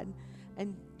asking God.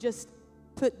 And just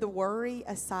put the worry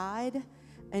aside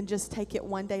and just take it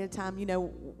one day at a time.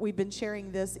 We've been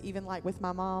sharing this even like with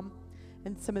my mom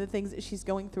and some of the things that she's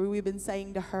going through. We've been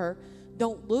saying to her,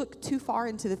 don't look too far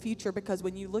into the future, because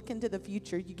when you look into the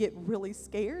future, you get really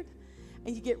scared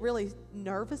and you get really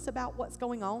nervous about what's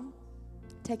going on.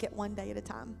 Take it one day at a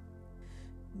time.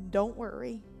 Don't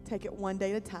worry. Take it one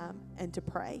day at a time and to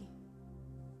pray.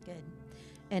 Good.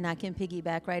 And I can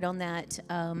piggyback right on that.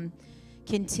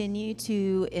 Continue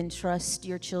to entrust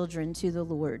your children to the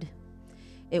Lord.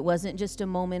 It wasn't just a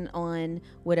moment on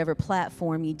whatever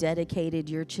platform you dedicated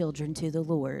your children to the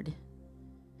Lord.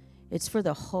 It's for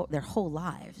their whole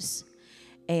lives.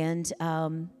 And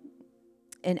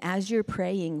as you're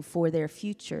praying for their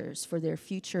futures, for their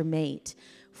future mate,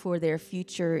 for their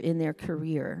future in their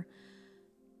career,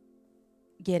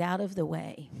 get out of the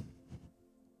way.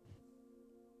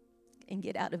 And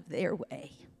get out of their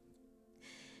way.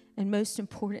 And most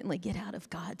importantly, get out of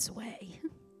God's way.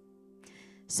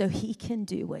 So he can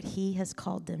do what he has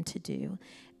called them to do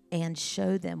and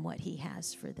show them what he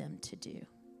has for them to do.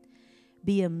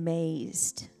 Be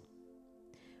amazed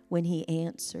when he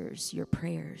answers your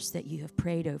prayers that you have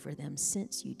prayed over them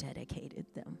since you dedicated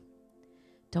them.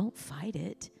 Don't fight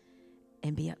it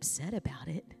and be upset about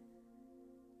it.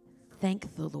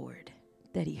 Thank the Lord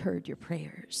that he heard your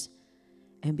prayers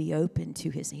and be open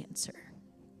to his answer.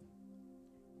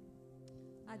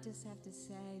 I just have to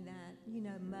say that,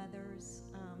 mothers,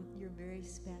 you're very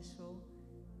special.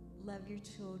 Love your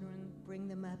children, bring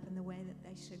them up in the way that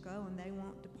they should go, and they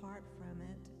won't depart from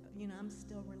it. I'm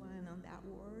still relying on that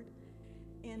word.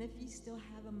 And if you still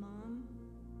have a mom,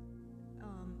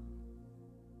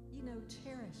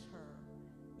 cherish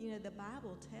her. The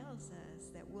Bible tells us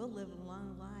that we'll live a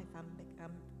long life.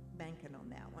 I'm banking on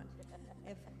that one.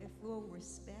 If we'll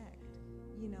respect,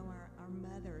 our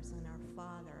mothers and our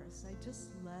fathers, I just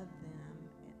love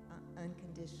them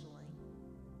unconditionally.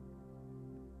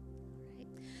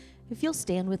 If you'll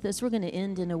stand with us, we're going to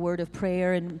end in a word of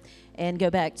prayer and go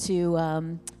back to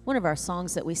one of our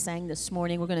songs that we sang this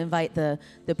morning. We're going to invite the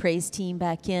praise team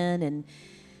back in,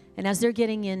 and as they're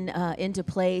getting into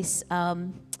place,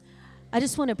 I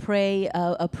just want to pray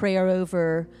a prayer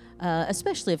over,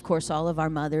 especially, of course, all of our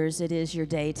mothers. It is your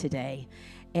day today.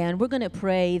 And we're going to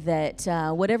pray that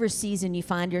whatever season you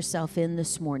find yourself in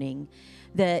this morning,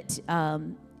 that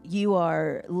you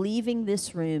are leaving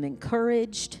this room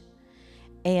encouraged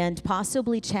and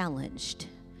possibly challenged.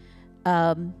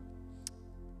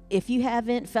 if you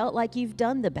haven't felt like you've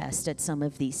done the best at some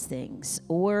of these things,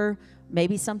 or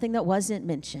maybe something that wasn't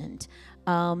mentioned,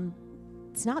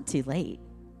 it's not too late.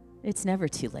 It's never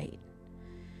too late.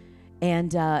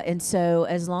 And so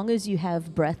as long as you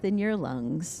have breath in your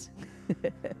lungs,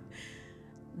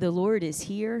 the Lord is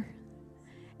here,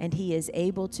 and he is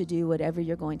able to do whatever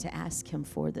you're going to ask him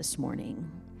for this morning.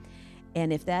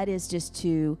 And if that is just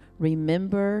to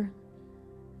remember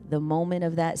the moment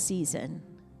of that season,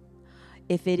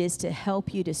 if it is to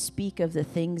help you to speak of the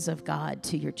things of God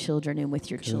to your children and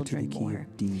with your children more,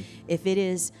 if it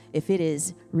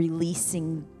is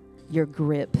releasing your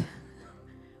grip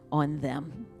on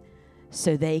them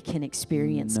so they can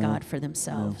experience God for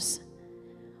themselves.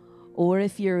 Or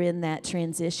if you're in that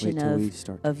transition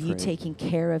of you taking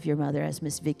care of your mother, as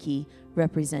Miss Vicky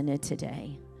represented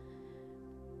today,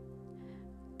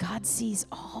 God sees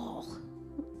all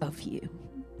of you.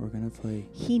 We're going to play.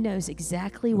 He knows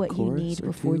exactly what you need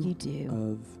before you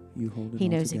do. He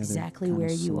knows exactly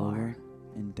where you are.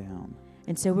 And down.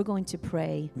 And so we're going to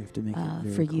pray we have to make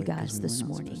it for you guys this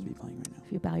morning.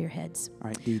 If you bow your heads. All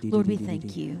right. Lord, we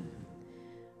thank you.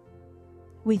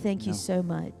 We thank you so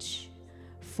much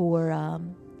for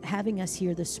having us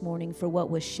here this morning, for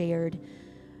what was shared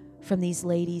from these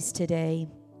ladies today,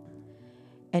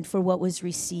 and for what was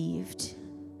received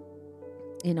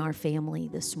in our family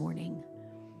this morning.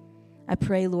 I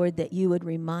pray, Lord, that you would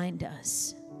remind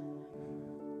us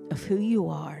of who you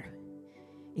are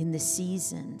in the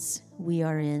seasons we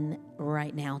are in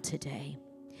right now today.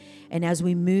 And as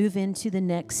we move into the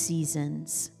next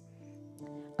seasons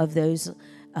of those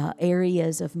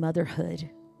areas of motherhood,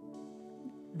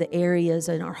 the areas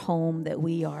in our home that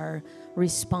we are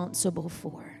responsible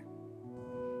for,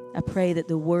 I pray that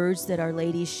the words that our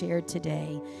ladies shared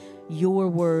today, your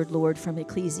word, Lord, from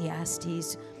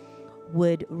Ecclesiastes,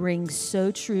 would ring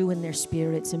so true in their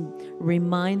spirits, and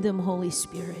remind them, Holy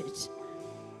Spirit,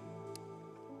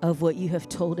 of what you have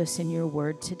told us in your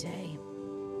word today.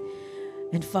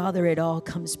 And Father, it all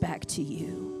comes back to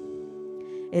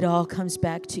you. It all comes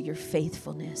back to your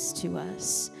faithfulness to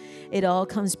us. It all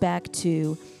comes back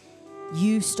to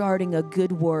you starting a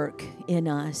good work in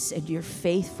us, and you're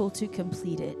faithful to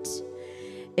complete it.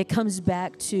 It comes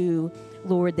back to,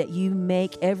 Lord, that you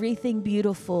make everything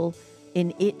beautiful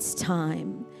in its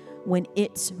time, when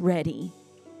it's ready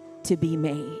to be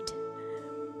made.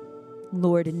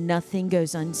 Lord, nothing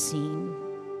goes unseen.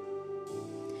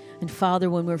 And Father,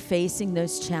 when we're facing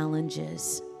those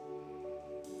challenges,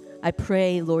 I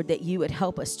pray, Lord, that you would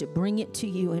help us to bring it to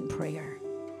you in prayer,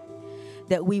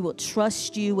 that we will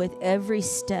trust you with every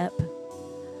step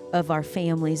of our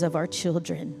families, of our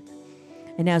children.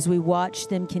 And as we watch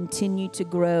them continue to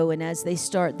grow, and as they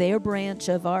start their branch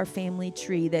of our family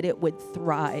tree, that it would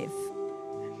thrive,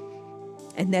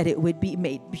 and that it would be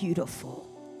made beautiful,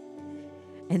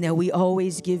 and that we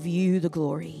always give you the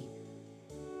glory.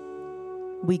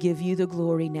 We give you the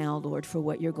glory now, Lord, for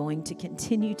what you're going to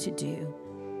continue to do,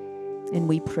 and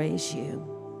we praise you.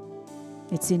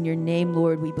 It's in your name,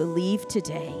 Lord, we believe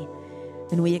today,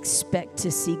 and we expect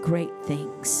to see great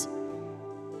things,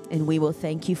 and we will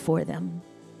thank you for them.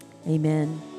 Amen.